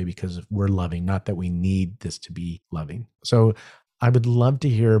feel this way because we're loving, not that we need this to be loving. So I would love to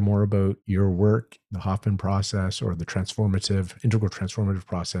hear more about your work, the Hoffman process, or the integral transformative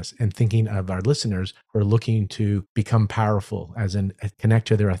process, and thinking of our listeners who are looking to become powerful, as in connect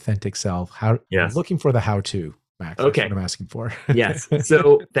to their authentic self. How I'm Yes. looking for the how-to, Max. That's what Okay. I'm asking for. Yes.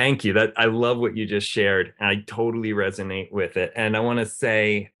 So thank you. That I love what you just shared. I totally resonate with it. And I want to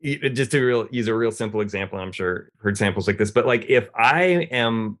say, just to use a real simple example, I'm sure for examples like this, but like if I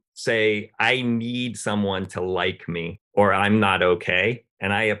am, say, I need someone to like me or I'm not okay,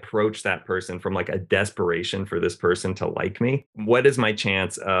 and I approach that person from like a desperation for this person to like me, what is my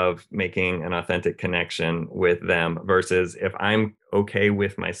chance of making an authentic connection with them versus if I'm okay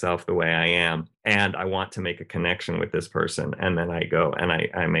with myself the way I am and I want to make a connection with this person and then I go and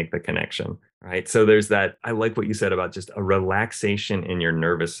I make the connection, right? So there's that. I like what you said about just a relaxation in your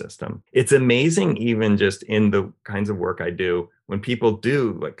nervous system. It's amazing, even just in the kinds of work I do, when people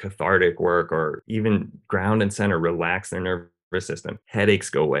do like cathartic work or even ground and center, relax their nervous system, headaches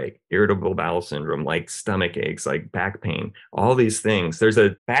go away, irritable bowel syndrome, like stomach aches, like back pain, all these things. There's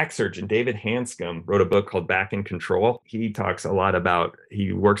a back surgeon, David Hanscom, wrote a book called Back in Control. He talks a lot about,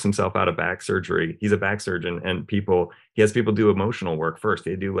 he works himself out of back surgery. He's a back surgeon, and he has people do emotional work first.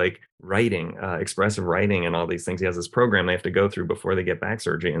 They do like writing, expressive writing, and all these things. He has this program they have to go through before they get back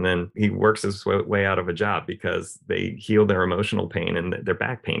surgery. And then he works his way out of a job because they heal their emotional pain and their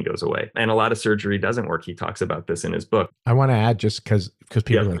back pain goes away. And a lot of surgery doesn't work. He talks about this in his book. I want to add, just because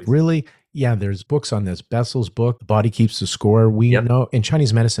people Yeah, are like, please. really? Yeah, there's books on this. Bessel's book, The Body Keeps the Score. We Yep. know, and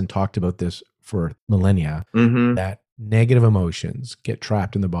Chinese medicine talked about this for millennia, Mm-hmm. that negative emotions get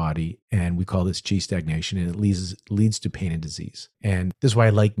trapped in the body, and we call this qi stagnation, and it leads to pain and disease. And this is why I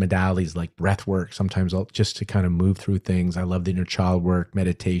like modalities like breath work. Sometimes I'll just to kind of move through things. I love the inner child work,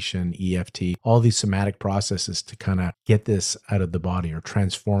 meditation, EFT, all these somatic processes to kind of get this out of the body or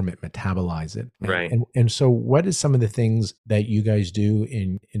transform it, metabolize it. Right. And so what is some of the things that you guys do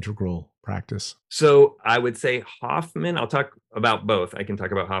in integral practice? So I would say Hoffman, I'll talk about both. I can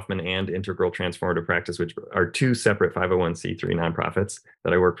talk about Hoffman and Integral Transformative Practice, which are two separate 501c3 nonprofits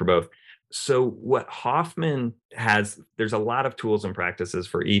that I work for both. So what Hoffman has, there's a lot of tools and practices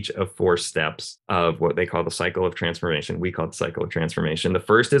for each of 4 steps of what they call the cycle of transformation. We call it cycle of transformation. The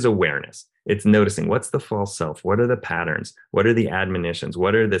first is awareness. It's noticing what's the false self? What are the patterns? What are the admonitions?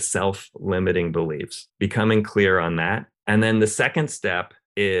 What are the self-limiting beliefs? Becoming clear on that. And then the second step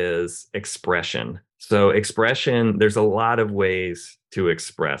is expression. So expression, there's a lot of ways to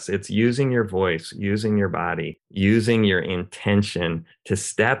express. It's using your voice, using your body, using your intention to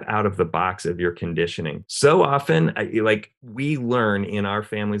step out of the box of your conditioning. So often, like we learn in our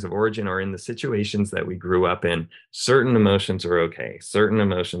families of origin or in the situations that we grew up in, certain emotions are okay, certain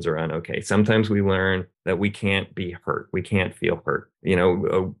emotions are unokay. Sometimes we learn that we can't be hurt, we can't feel hurt.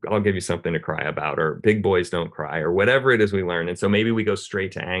 I'll give you something to cry about, or big boys don't cry, or whatever it is we learn. And so maybe we go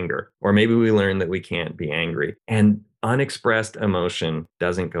straight to anger, or maybe we learn that we can't be angry. And unexpressed emotion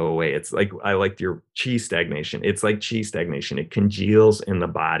doesn't go away. It's like, I liked your chi stagnation. It's like chi stagnation. It congeals in the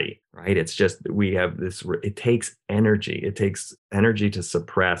body, right? It's just, we have this, it takes energy. It takes energy to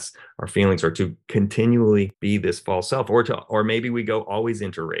suppress our feelings or to continually be this false self, or maybe we go always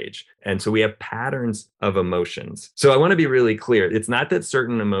into rage. And so we have patterns of emotions. So I want to be really clear. It's not that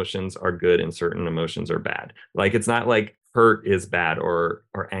certain emotions are good and certain emotions are bad. Like, it's not like hurt is bad or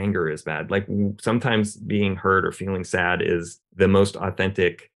anger is bad. Like sometimes being hurt or feeling sad is the most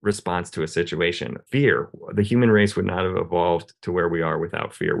authentic response to a situation. Fear, the human race would not have evolved to where we are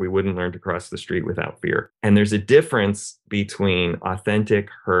without fear. We wouldn't learn to cross the street without fear. And there's a difference between authentic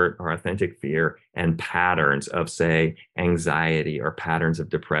hurt or authentic fear and patterns of, say, anxiety or patterns of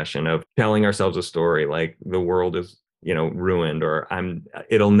depression, of telling ourselves a story like the world is ruined, or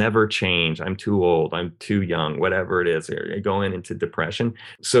it'll never change. I'm too old. I'm too young, whatever it is, or going into depression.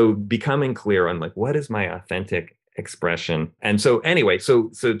 So becoming clear on like, what is my authentic expression? And so anyway, so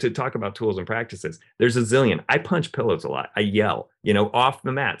to talk about tools and practices, there's a zillion. I punch pillows a lot. I yell, off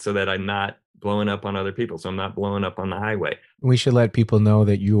the mat so that I'm not blowing up on other people. So I'm not blowing up on the highway. We should let people know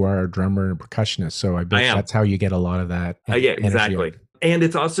that you are a drummer and percussionist. So I I bet am. that's how you get a lot of that Yeah, energy out. exactly. And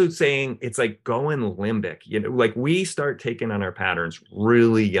it's also saying it's like going limbic, like we start taking on our patterns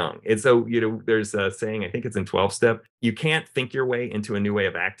really young. And so, there's a saying, I think it's in 12 step, you can't think your way into a new way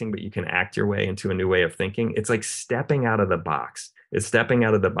of acting, but you can act your way into a new way of thinking. It's like stepping out of the box. It's stepping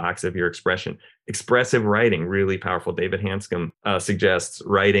out of the box of your expression. Expressive writing, really powerful. David Hanscom suggests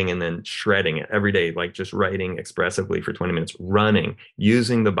writing and then shredding it every day, like just writing expressively for 20 minutes, running,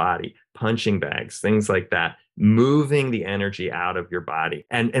 using the body, punching bags, things like that, moving the energy out of your body,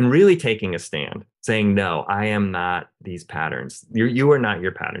 and really taking a stand, saying, no, I am not these patterns. You are not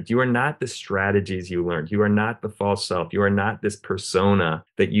your patterns. You are not the strategies you learned. You are not the false self. You are not this persona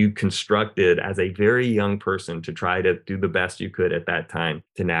that you constructed as a very young person to try to do the best you could at that time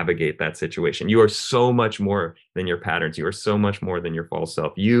to navigate that situation. You are so much more than your patterns. You are so much more than your false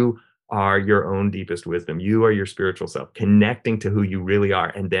self. You are your own deepest wisdom. You are your spiritual self, connecting to who you really are,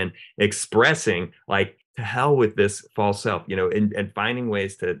 and then expressing like, to hell with this false self, and finding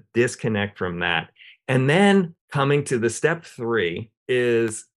ways to disconnect from that. And then coming to the step 3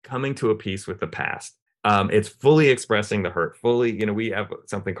 is coming to a peace with the past. It's fully expressing the hurt, fully, we have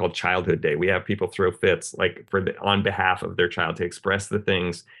something called Childhood Day. We have people throw fits like on behalf of their child to express the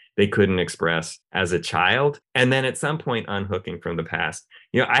things they couldn't express as a child. And then at some point, unhooking from the past.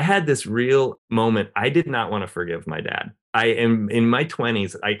 I had this real moment. I did not want to forgive my dad. I am in my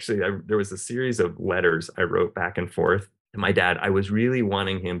 20s. Actually, there was a series of letters I wrote back and forth to my dad. I was really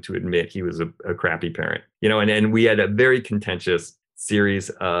wanting him to admit he was a crappy parent, and we had a very contentious series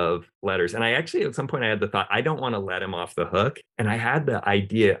of letters. And I actually, at some point, I had the thought, I don't want to let him off the hook. And I had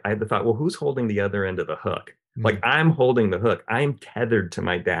the thought, well, who's holding the other end of the hook? Like, I'm holding the hook. I'm tethered to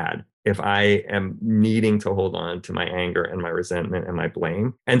my dad if I am needing to hold on to my anger and my resentment and my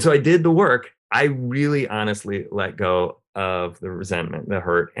blame. And so I did the work. I really honestly let go of the resentment, the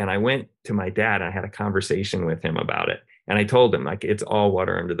hurt. And I went to my dad and I had a conversation with him about it. And I told him, like, it's all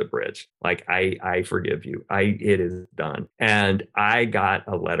water under the bridge. Like, I forgive you. It is done. And I got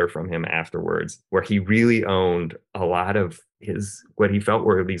a letter from him afterwards where he really owned a lot of what he felt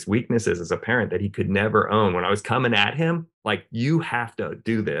were these weaknesses as a parent that he could never own. When I was coming at him, like, you have to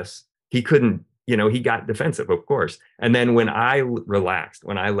do this, he couldn't, he got defensive, of course. And then when I relaxed,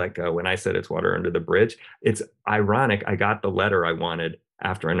 when I let go, when I said it's water under the bridge, it's ironic. I got the letter I wanted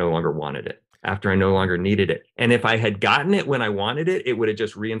after I no longer wanted it, after I no longer needed it. And if I had gotten it when I wanted it, it would have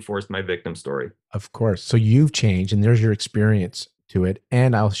just reinforced my victim story. Of course. So you've changed and there's your experience to it.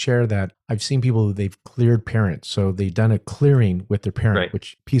 And I'll share that I've seen people who they've cleared parents. So they've done a clearing with their parent, Right.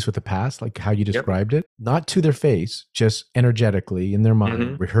 which peace with the past, like how you Yep. described it, not to their face, just energetically in their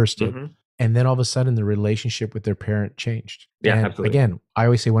mind, rehearsed it. And then all of a sudden the relationship with their parent changed. Yeah, and absolutely. Again, I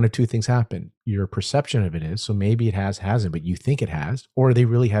always say one of two things happen. Your perception of it is, so maybe it hasn't, but you think it has, or they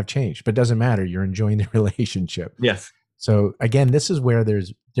really have changed, but it doesn't matter. You're enjoying the relationship. Yes. So again, this is where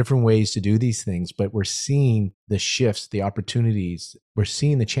there's different ways to do these things, but we're seeing the shifts, the opportunities. We're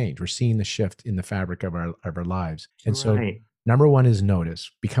seeing the change. We're seeing the shift in the fabric of our lives. And so number one is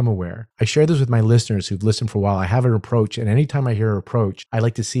notice, become aware. I share this with my listeners who've listened for a while. I have an approach, and anytime I hear an approach, I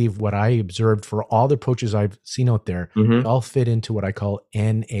like to see if what I observed for all the approaches I've seen out there, they all fit into what I call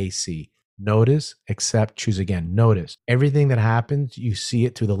NAC. Notice, accept, choose again. Notice everything that happens, you see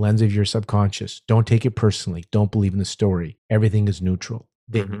it through the lens of your subconscious. Don't take it personally. Don't believe in the story. Everything is neutral.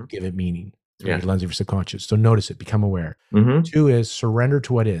 Then you give it meaning through your lens of your subconscious. So notice it, become aware. 2 is surrender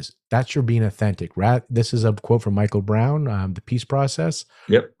to what is. That's your being authentic. This is a quote from Michael Brown, The Peace Process.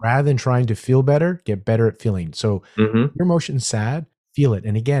 Yep. Rather than trying to feel better, get better at feeling. So your emotion's sad, feel it.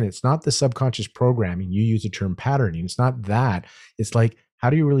 And again, it's not the subconscious programming. You use the term patterning. It's not that. It's like, how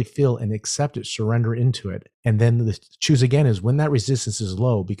do you really feel, and accept it, surrender into it. And then the choose again is when that resistance is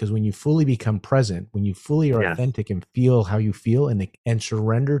low, because when you fully become present, when you fully are authentic and feel how you feel and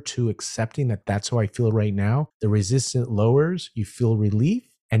surrender to accepting that that's how I feel right now, the resistance lowers, you feel relief,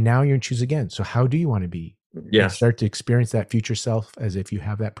 and now you're in choose again. So how do you want to be? Yes. And start to experience that future self as if you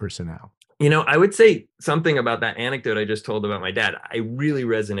have that person now. I would say something about that anecdote I just told about my dad. I really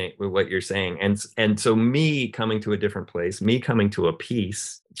resonate with what you're saying. And so me coming to a different place, me coming to a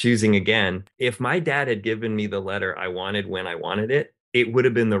peace, choosing again, if my dad had given me the letter I wanted when I wanted it, it would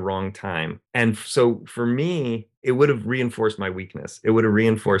have been the wrong time. And so for me, it would have reinforced my weakness. It would have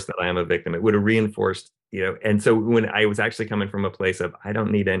reinforced that I am a victim. It would have reinforced And so when I was actually coming from a place of, I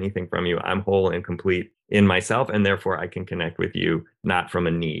don't need anything from you, I'm whole and complete in myself, and therefore I can connect with you, not from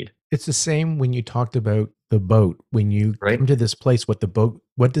a need. It's the same when you talked about the boat. When you Right. come to this place, what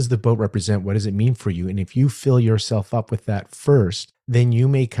does the boat represent? What does it mean for you? And if you fill yourself up with that first, then you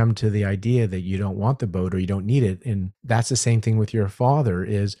may come to the idea that you don't want the boat or you don't need it. And that's the same thing with your father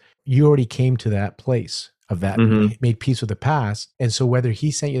is you already came to that place of that, Mm-hmm. made peace with the past. And so whether he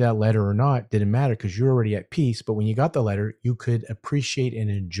sent you that letter or not didn't matter because you're already at peace. But when you got the letter, you could appreciate and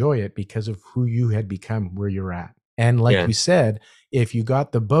enjoy it because of who you had become, where you're at. And like Yeah. you said, if you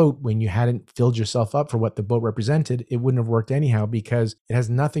got the boat when you hadn't filled yourself up for what the boat represented, it wouldn't have worked anyhow because it has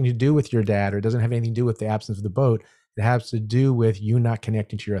nothing to do with your dad or it doesn't have anything to do with the absence of the boat. It has to do with you not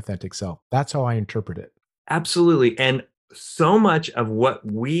connecting to your authentic self. That's how I interpret it. Absolutely. And so much of what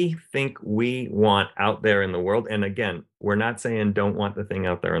we think we want out there in the world, and again, we're not saying don't want the thing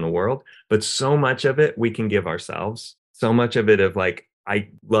out there in the world, but so much of it we can give ourselves. So much of it of like, I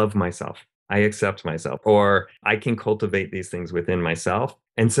love myself. I accept myself, or I can cultivate these things within myself.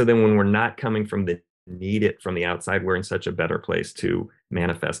 And so then when we're not coming from the need it from the outside, we're in such a better place to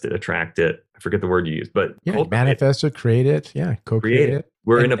manifest it, attract it. I forget the word you used, but Yeah, cultivate, manifest it, create it. Yeah, create co-create it. it.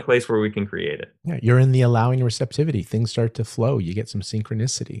 We're in And a place where we can create it. yeah, you're in the allowing receptivity. Things start to flow. You get some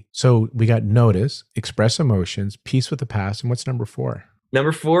synchronicity. So we got notice, express emotions, peace with the past. And what's number 4?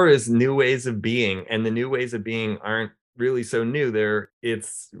 Number 4 is new ways of being. And the new ways of being aren't really so new.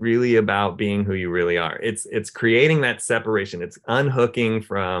 It's really about being who you really are. It's creating that separation. It's unhooking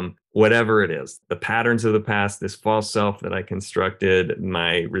from whatever it is, the patterns of the past, this false self that I constructed,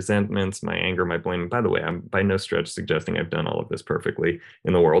 my resentments, my anger, my blame. By the way, I'm by no stretch suggesting I've done all of this perfectly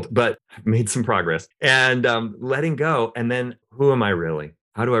in the world, but I've made some progress. And letting go. And then who am I really?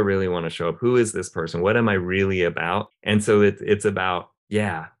 How do I really want to show up? Who is this person? What am I really about? And so it's about,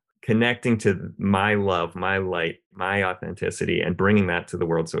 yeah, connecting to my love, my light, my authenticity, and bringing that to the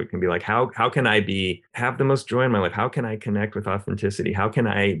world. So it can be like, how can I have the most joy in my life? How can I connect with authenticity? How can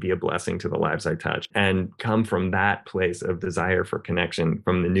I be a blessing to the lives I touch and come from that place of desire for connection,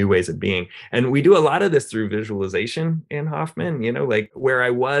 from the new ways of being? And we do a lot of this through visualization in Hoffman, like where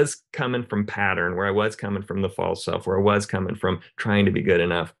I was coming from pattern, where I was coming from the false self, where I was coming from trying to be good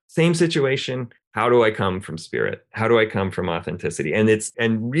enough. Same situation. How do I come from spirit? How do I come from authenticity?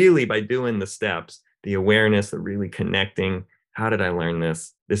 And really by doing the steps, the awareness, the really connecting, how did I learn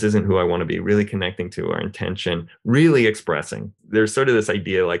this? This isn't who I want to be, really connecting to our intention, really expressing. There's sort of this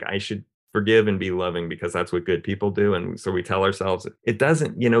idea like I should forgive and be loving because that's what good people do. And so we tell ourselves it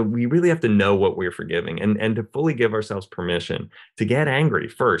doesn't, we really have to know what we're forgiving and to fully give ourselves permission to get angry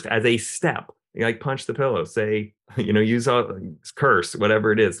first as a step. Like punch the pillow, say, use a curse,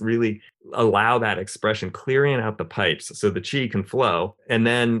 whatever it is, really allow that expression, clearing out the pipes so the chi can flow. And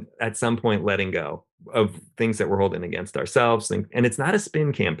then at some point, letting go of things that we're holding against ourselves. And it's not a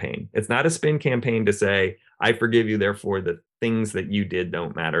spin campaign. It's not a spin campaign to say, I forgive you, therefore the things that you did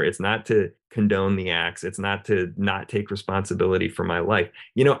don't matter. It's not to condone the acts. It's not to not take responsibility for my life.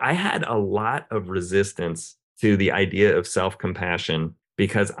 I had a lot of resistance to the idea of self-compassion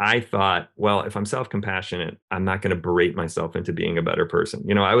because I thought, well, if I'm self-compassionate, I'm not going to berate myself into being a better person.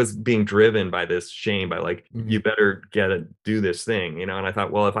 I was being driven by this shame, by like, you better do this thing, and I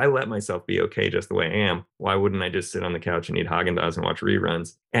thought, well, if I let myself be okay just the way I am, why wouldn't I just sit on the couch and eat Haagen-Dazs and watch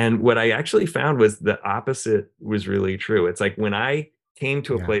reruns? And what I actually found was the opposite was really true. It's like when I came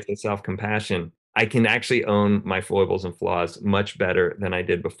to a Yeah. place of self-compassion, I can actually own my foibles and flaws much better than I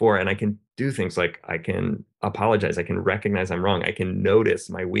did before. And I can do things like I can apologize. I can recognize I'm wrong. I can notice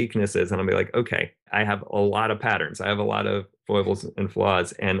my weaknesses and I'll be like, okay, I have a lot of patterns. I have a lot of foibles and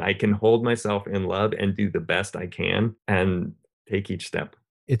flaws, and I can hold myself in love and do the best I can and take each step.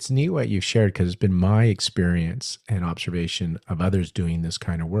 It's neat what you've shared because it's been my experience and observation of others doing this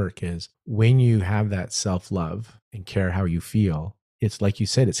kind of work is when you have that self-love and care how you feel, it's like you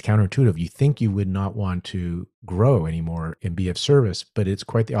said, it's counterintuitive. You think you would not want to grow anymore and be of service, but it's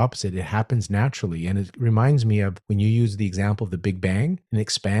quite the opposite. It happens naturally. And it reminds me of when you use the example of the Big Bang and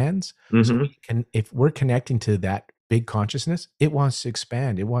expands. So Mm-hmm. if we're connecting to that big consciousness, it wants to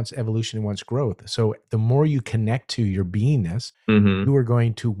expand. It wants evolution. It wants growth. So the more you connect to your beingness, Mm-hmm. you are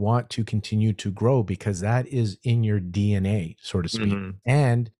going to want to continue to grow because that is in your DNA, so to speak. Mm-hmm.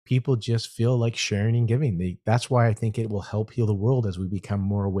 And people just feel like sharing and giving. That's why I think it will help heal the world as we become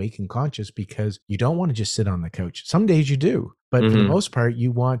more awake and conscious because you don't want to just sit on the couch. Some days you do, but for the Mm-hmm. most part,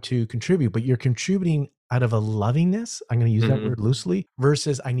 you want to contribute, but you're contributing out of a lovingness. I'm going to use that Mm-hmm. word loosely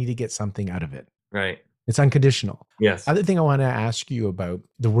versus I need to get something out of it. Right. It's unconditional. Yes. Other thing I want to ask you about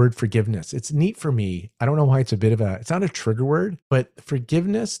the word forgiveness. It's neat for me. I don't know why it's a bit of a, it's not a trigger word, but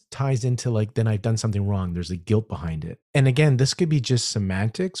forgiveness ties into like, then I've done something wrong. There's a guilt behind it. And again, this could be just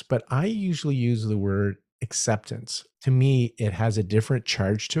semantics, but I usually use the word acceptance. To me, it has a different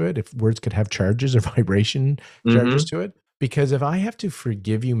charge to it. If words could have charges or vibration charges Mm-hmm. to it. Because if I have to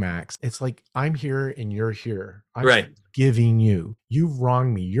forgive you, Max, it's like I'm here and you're here. I'm Right. forgiving you. You've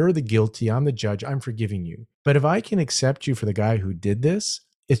wronged me. You're the guilty. I'm the judge. I'm forgiving you. But if I can accept you for the guy who did this,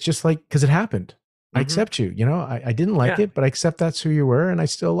 it's just like, because it happened. I Mm-hmm. accept you. I didn't like Yeah. it, but I accept that's who you were and I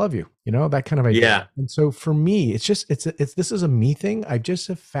still love you. That kind of idea. Yeah. And so for me, this is a me thing. I just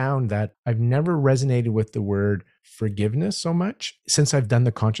have found that I've never resonated with the word forgiveness so much since I've done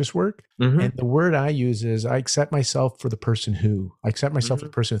the conscious work. And Mm-hmm. the word I use is I accept myself for the person who, I accept myself for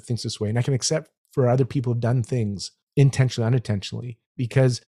Mm-hmm. the person who thinks this way. And I can accept for other people who've done things intentionally, unintentionally,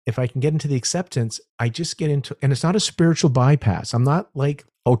 because if I can get into the acceptance, I just get into, and it's not a spiritual bypass. I'm not like,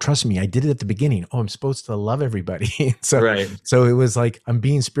 oh, trust me, I did it at the beginning. Oh, I'm supposed to love everybody. so, Right. so it was like, I'm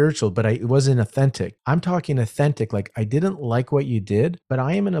being spiritual, but it wasn't authentic. I'm talking authentic. Like I didn't like what you did, but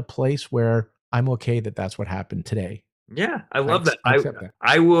I am in a place where I'm okay that that's what happened today. Yeah, I I, love that. I accept that.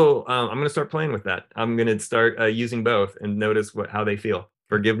 I will. I'm going to start playing with that. I'm going to start using both and notice how they feel.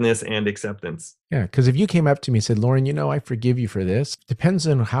 Forgiveness and acceptance. Yeah, because if you came up to me and said, Lauren, I forgive you for this, depends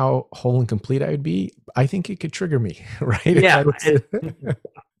on how whole and complete I would be. I think it could trigger me, right? If I Yeah, was and to,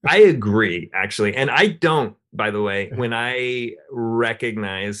 I agree, actually. And I don't, by the way, when I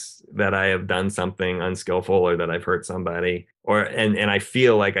recognize that I have done something unskillful or that I've hurt somebody, and I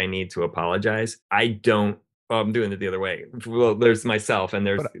feel like I need to apologize, I don't. Oh, I'm doing it the other way. Well, there's myself, and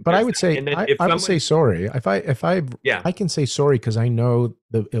but I there's would that. say And then if I will say someone, sorry if yeah, I can say sorry because I know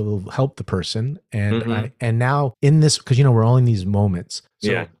that it will help the person hmm, and now in this because we're all in these moments.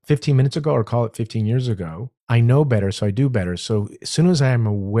 yeah, So 15 minutes ago or call it 15 years ago, I know better, so I do better. So as soon as I am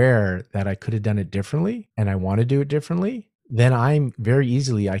aware that I could have done it differently and I want to do it differently, then I'm very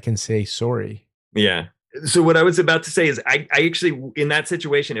easily I can say sorry. yeah. So what I was about to say is I actually in that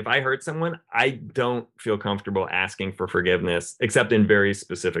situation, if I hurt someone, I don't feel comfortable asking for forgiveness, except in very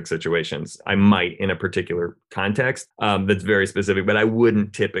specific situations. I might in a particular context that's very specific, but I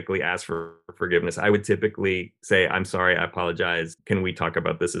wouldn't typically ask for forgiveness. I would typically say, I'm sorry, I apologize. Can we talk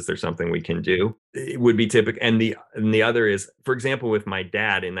about this? Is there something we can do? It would be typical. And the other is, for example, with my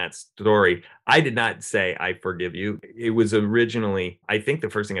dad in that story, I did not say I forgive you. It was originally, I think the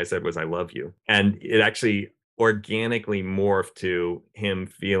first thing I said was I love you. And it actually organically morphed to him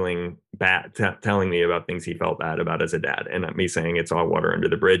feeling bad, telling me about things he felt bad about as a dad, and me saying it's all water under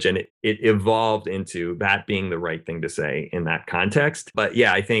the bridge. And it evolved into that being the right thing to say in that context. But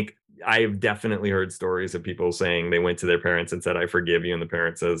yeah, I think I've definitely heard stories of people saying they went to their parents and said, I forgive you. And the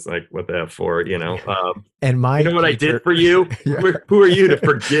parent says, like, what the F for, And you my know what I did teacher, for you? yeah, Who are you to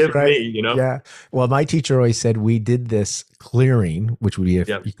forgive right, me? yeah. Well, my teacher always said we did this clearing, which would be if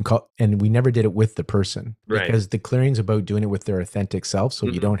Yep. you can call, and we never did it with the person Right. because the clearing's about doing it with their authentic self. So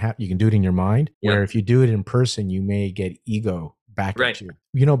Hmm. you can do it in your mind. Where Yep. if you do it in person, you may get ego back at Right. you.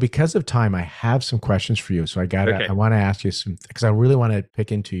 Because of time, I have some questions for you. So I Okay. want to ask you some, because I really want to pick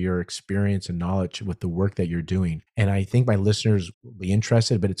into your experience and knowledge with the work that you're doing. And I think my listeners will be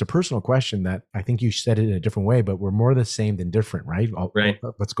interested, but it's a personal question that I think you said it in a different way, but we're more the same than different, right? Right.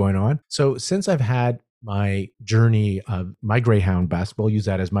 What's going on. So since I've had my journey of my Greyhound bus, we'll use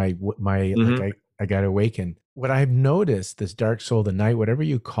that as my like Hmm. I got awakened. What I've noticed, this dark soul of the night, whatever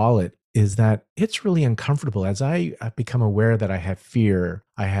you call it, is that it's really uncomfortable as I've become aware that I have fear,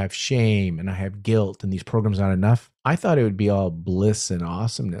 I have shame, and I have guilt, and these programs aren't enough. I thought it would be all bliss and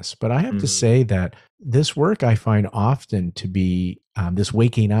awesomeness. But I have to Hmm. say that this work I find often to be this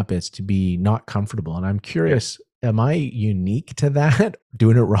waking up is to be not comfortable. And I'm Yeah. curious, am I unique to that,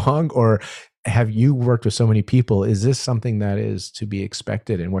 doing it wrong? Or have you worked with so many people? Is this something that is to be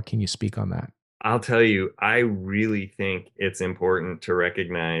expected? And what can you speak on that? I'll tell you, I really think it's important to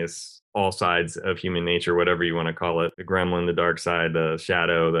recognize all sides of human nature, whatever you want to call it, the gremlin, the dark side, the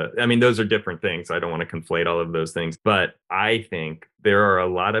shadow, I mean, those are different things. I don't want to conflate all of those things. But I think there are a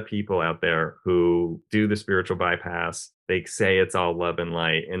lot of people out there who do the spiritual bypass. They say it's all love and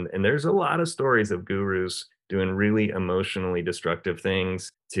light. And there's a lot of stories of gurus doing really emotionally destructive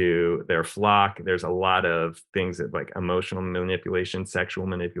things to their flock. There's a lot of things that like emotional manipulation, sexual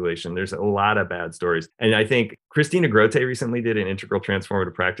manipulation. There's a lot of bad stories. And I think Christina Grote recently did an integral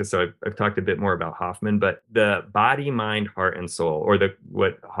transformative practice. So I've talked a bit more about Hoffman, but the body, mind, heart, and soul, or the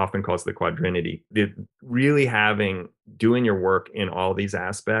what Hoffman calls the quadrinity, really doing your work in all these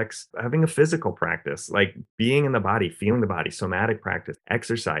aspects, having a physical practice, like being in the body, feeling the body, somatic practice,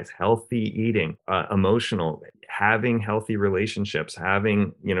 exercise, healthy eating, emotional, having healthy relationships,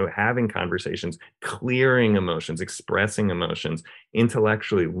 having conversations, clearing emotions, expressing emotions,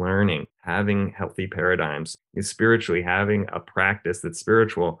 intellectually learning, having healthy paradigms, spiritually having a practice that's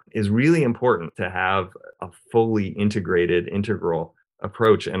spiritual is really important to have a fully integrated, integral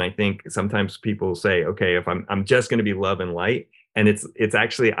approach. And I think sometimes people say, okay, if I'm just going to be love and light, and it's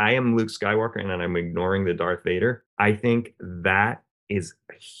actually I am Luke Skywalker and I'm ignoring the Darth Vader. I think that is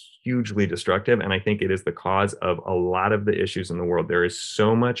hugely destructive, and I think it is the cause of a lot of the issues in the world. There is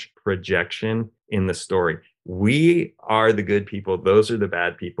so much projection in the story. We are the good people, those are the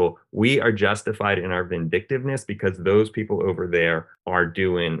bad people. We are justified in our vindictiveness because those people over there are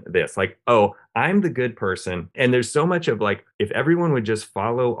doing this. Like, oh, I'm the good person. And there's so much of like, if everyone would just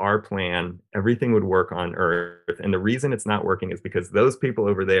follow our plan, everything would work on earth. And the reason it's not working is because those people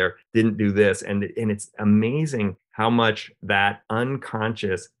over there didn't do this. And it's amazing how much that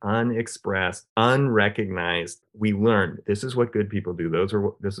unconscious, unexpressed, unrecognized, we learn this is what good people do.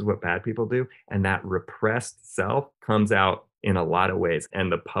 This is what bad people do. And that repressed self comes out in a lot of ways.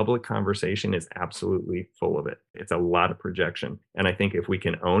 And the public conversation is absolutely full of it. It's a lot of projection. And I think if we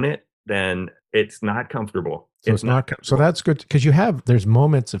can own it, then it's not comfortable. So it's not, so that's good because there's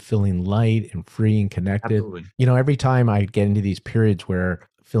moments of feeling light and free and connected. Absolutely. Every time I get into these periods where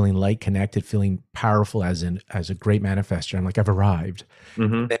feeling light, connected, feeling powerful as a great manifester, I'm like, I've arrived.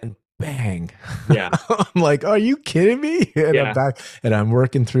 Mm-hmm. Then bang. Yeah. I'm like, are you kidding me? And Yeah. I'm back and I'm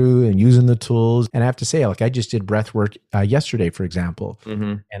working through and using the tools. And I have to say, like, I just did breath work yesterday, for example,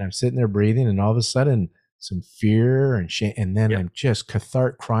 Mm-hmm. and I'm sitting there breathing and all of a sudden some fear and shame. And then Yep. I'm just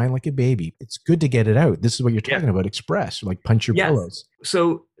cathartic crying like a baby. It's good to get it out. This is what you're talking about. Express, like punch your pillows.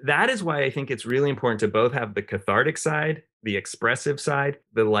 So that is why I think it's really important to both have the cathartic side, the expressive side,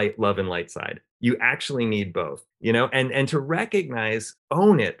 the light, love, and light side. You actually need both, and to recognize,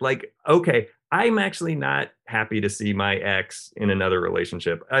 own it. Like, okay, I'm actually not happy to see my ex in another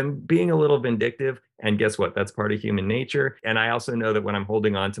relationship. I'm being a little vindictive. And guess what? That's part of human nature. And I also know that when I'm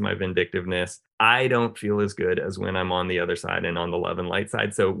holding on to my vindictiveness, I don't feel as good as when I'm on the other side and on the love and light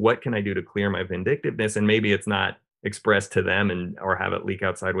side. So what can I do to clear my vindictiveness? And maybe it's not expressed to them or have it leak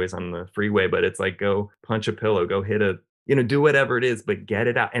out sideways on the freeway, but it's like, go punch a pillow, go hit do whatever it is, but get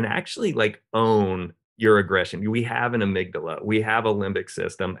it out and actually like own your aggression. We have an amygdala, we have a limbic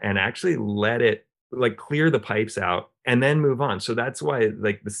system, and actually let it like clear the pipes out and then move on. So that's why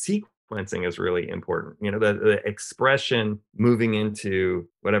like the sequencing is really important. The expression moving into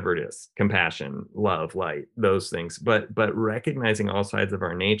whatever it is, compassion, love, light, those things, but recognizing all sides of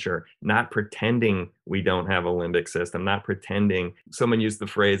our nature, not pretending we don't have a limbic system, not pretending. Someone used the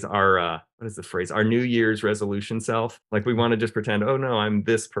phrase our New Year's resolution self. Like we want to just pretend, oh no, I'm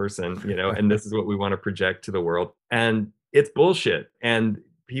this person, and this is what we want to project to the world. And it's bullshit. And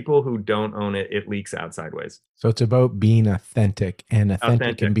people who don't own it, it leaks out sideways. So it's about being authentic, and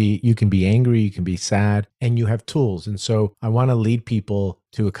authentic can be, you can be angry, you can be sad, and you have tools. And so I want to lead people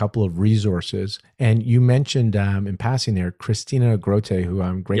to a couple of resources. And you mentioned in passing there, Christina Grote, who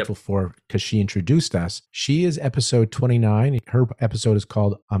I'm grateful for because she introduced us. She is episode 29. Her episode is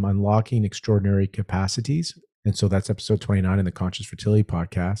called Unlocking Extraordinary Capacities. And so that's episode 29 in the Conscious Fertility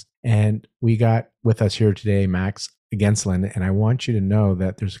podcast. And we got with us here today, Max Gaenslen, and I want you to know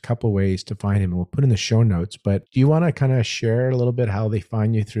that there's a couple ways to find him, and we'll put in the show notes. But do you want to kind of share a little bit how they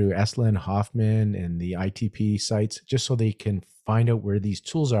find you through Gaenslen, Hoffman, and the ITP sites, just so they can find out where these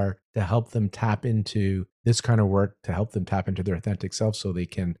tools are to help them tap into this kind of work, to help them tap into their authentic self so they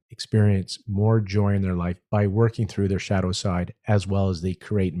can experience more joy in their life by working through their shadow side, as well as they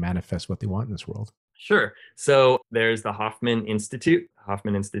create and manifest what they want in this world? Sure. So there's the Hoffman Institute,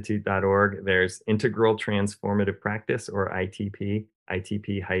 hoffmaninstitute.org. There's Integral Transformative Practice, or ITP,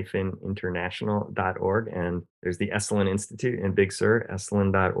 ITP-international.org. And there's the Gaenslen Institute in Big Sur,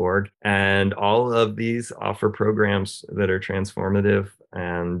 gaenslen.org. And all of these offer programs that are transformative.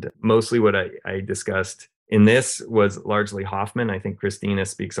 And mostly what I discussed in this was largely Hoffman. I think Christina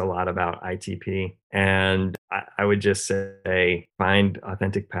speaks a lot about ITP. And I would just say, find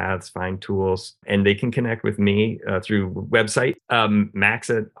authentic paths, find tools, and they can connect with me through website, max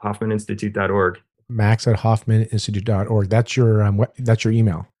at hoffmaninstitute.org. Max at hoffmaninstitute.org. That's your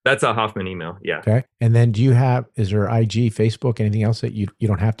email. That's a Hoffman email. Yeah. Okay. And then is there IG, Facebook, anything else that you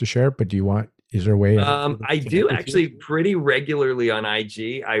don't have to share, but is there a way? I do actually pretty regularly on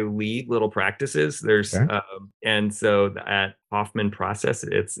IG. I lead little practices. There's, and so at Hoffman Process,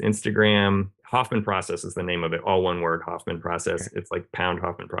 it's Instagram. Hoffman Process is the name of it. All one word, Hoffman Process. Okay. It's like pound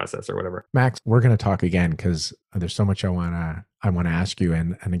Hoffman Process or whatever. Max, we're going to talk again because there's so much I want to ask you.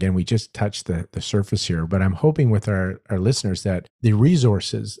 And again, we just touched the surface here, but I'm hoping with our listeners that the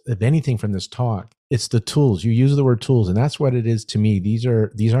resources, if anything from this talk, it's the tools. You use the word tools, and that's what it is to me. These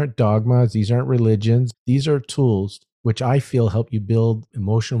aren't dogmas. These aren't religions. These are tools which I feel help you build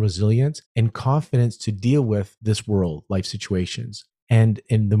emotional resilience and confidence to deal with this world, life situations. And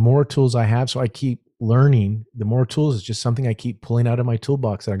the more tools I have, so I keep learning, the more tools is just something I keep pulling out of my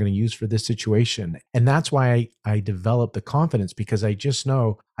toolbox that I'm going to use for this situation. And that's why I develop the confidence, because I just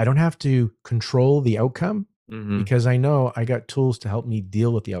know I don't have to control the outcome. Because I know I got tools to help me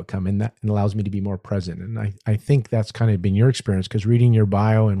deal with the outcome, and that allows me to be more present. And I think that's kind of been your experience, because reading your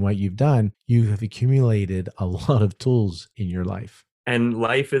bio and what you've done, you have accumulated a lot of tools in your life. And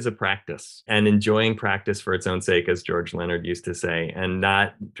life is a practice, and enjoying practice for its own sake, as George Leonard used to say, and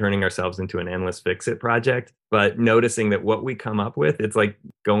not turning ourselves into an endless fix-it project, but noticing that what we come up with, it's like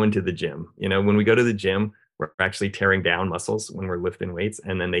going to the gym. You know, when we go to the gym, we're actually tearing down muscles when we're lifting weights,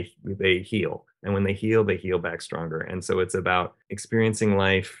 and then they heal. And when they heal back stronger. And so it's about experiencing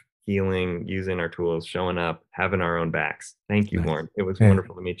life, healing, using our tools, showing up, having our own backs. Thank you, Lauren. It was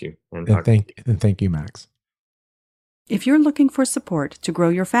wonderful to meet you. And thank you, Max. If you're looking for support to grow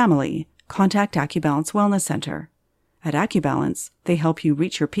your family, contact AccuBalance Wellness Center. At AccuBalance, they help you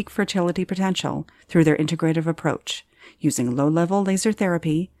reach your peak fertility potential through their integrative approach, using low-level laser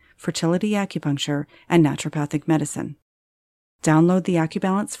therapy, fertility acupuncture, and naturopathic medicine. Download the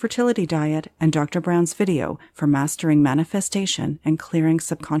AccuBalance Fertility Diet and Dr. Brown's video for mastering manifestation and clearing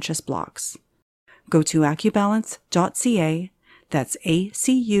subconscious blocks. Go to accubalance.ca, that's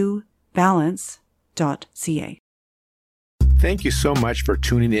ACUbalance.ca. Thank you so much for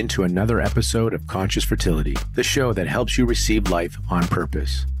tuning in to another episode of Conscious Fertility, the show that helps you receive life on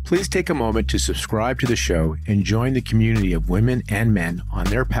purpose. Please take a moment to subscribe to the show and join the community of women and men on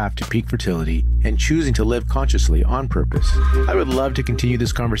their path to peak fertility and choosing to live consciously on purpose. I would love to continue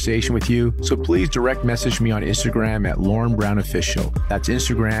this conversation with you, so please direct message me on Instagram at Lauren Brown Official. That's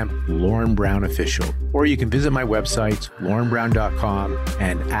Instagram, Lauren Brown Official. Or you can visit my websites, laurenbrown.com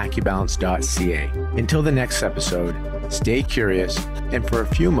and accubalance.ca. Until the next episode, stay curious, and for a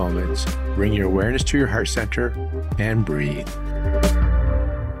few moments, bring your awareness to your heart center and breathe.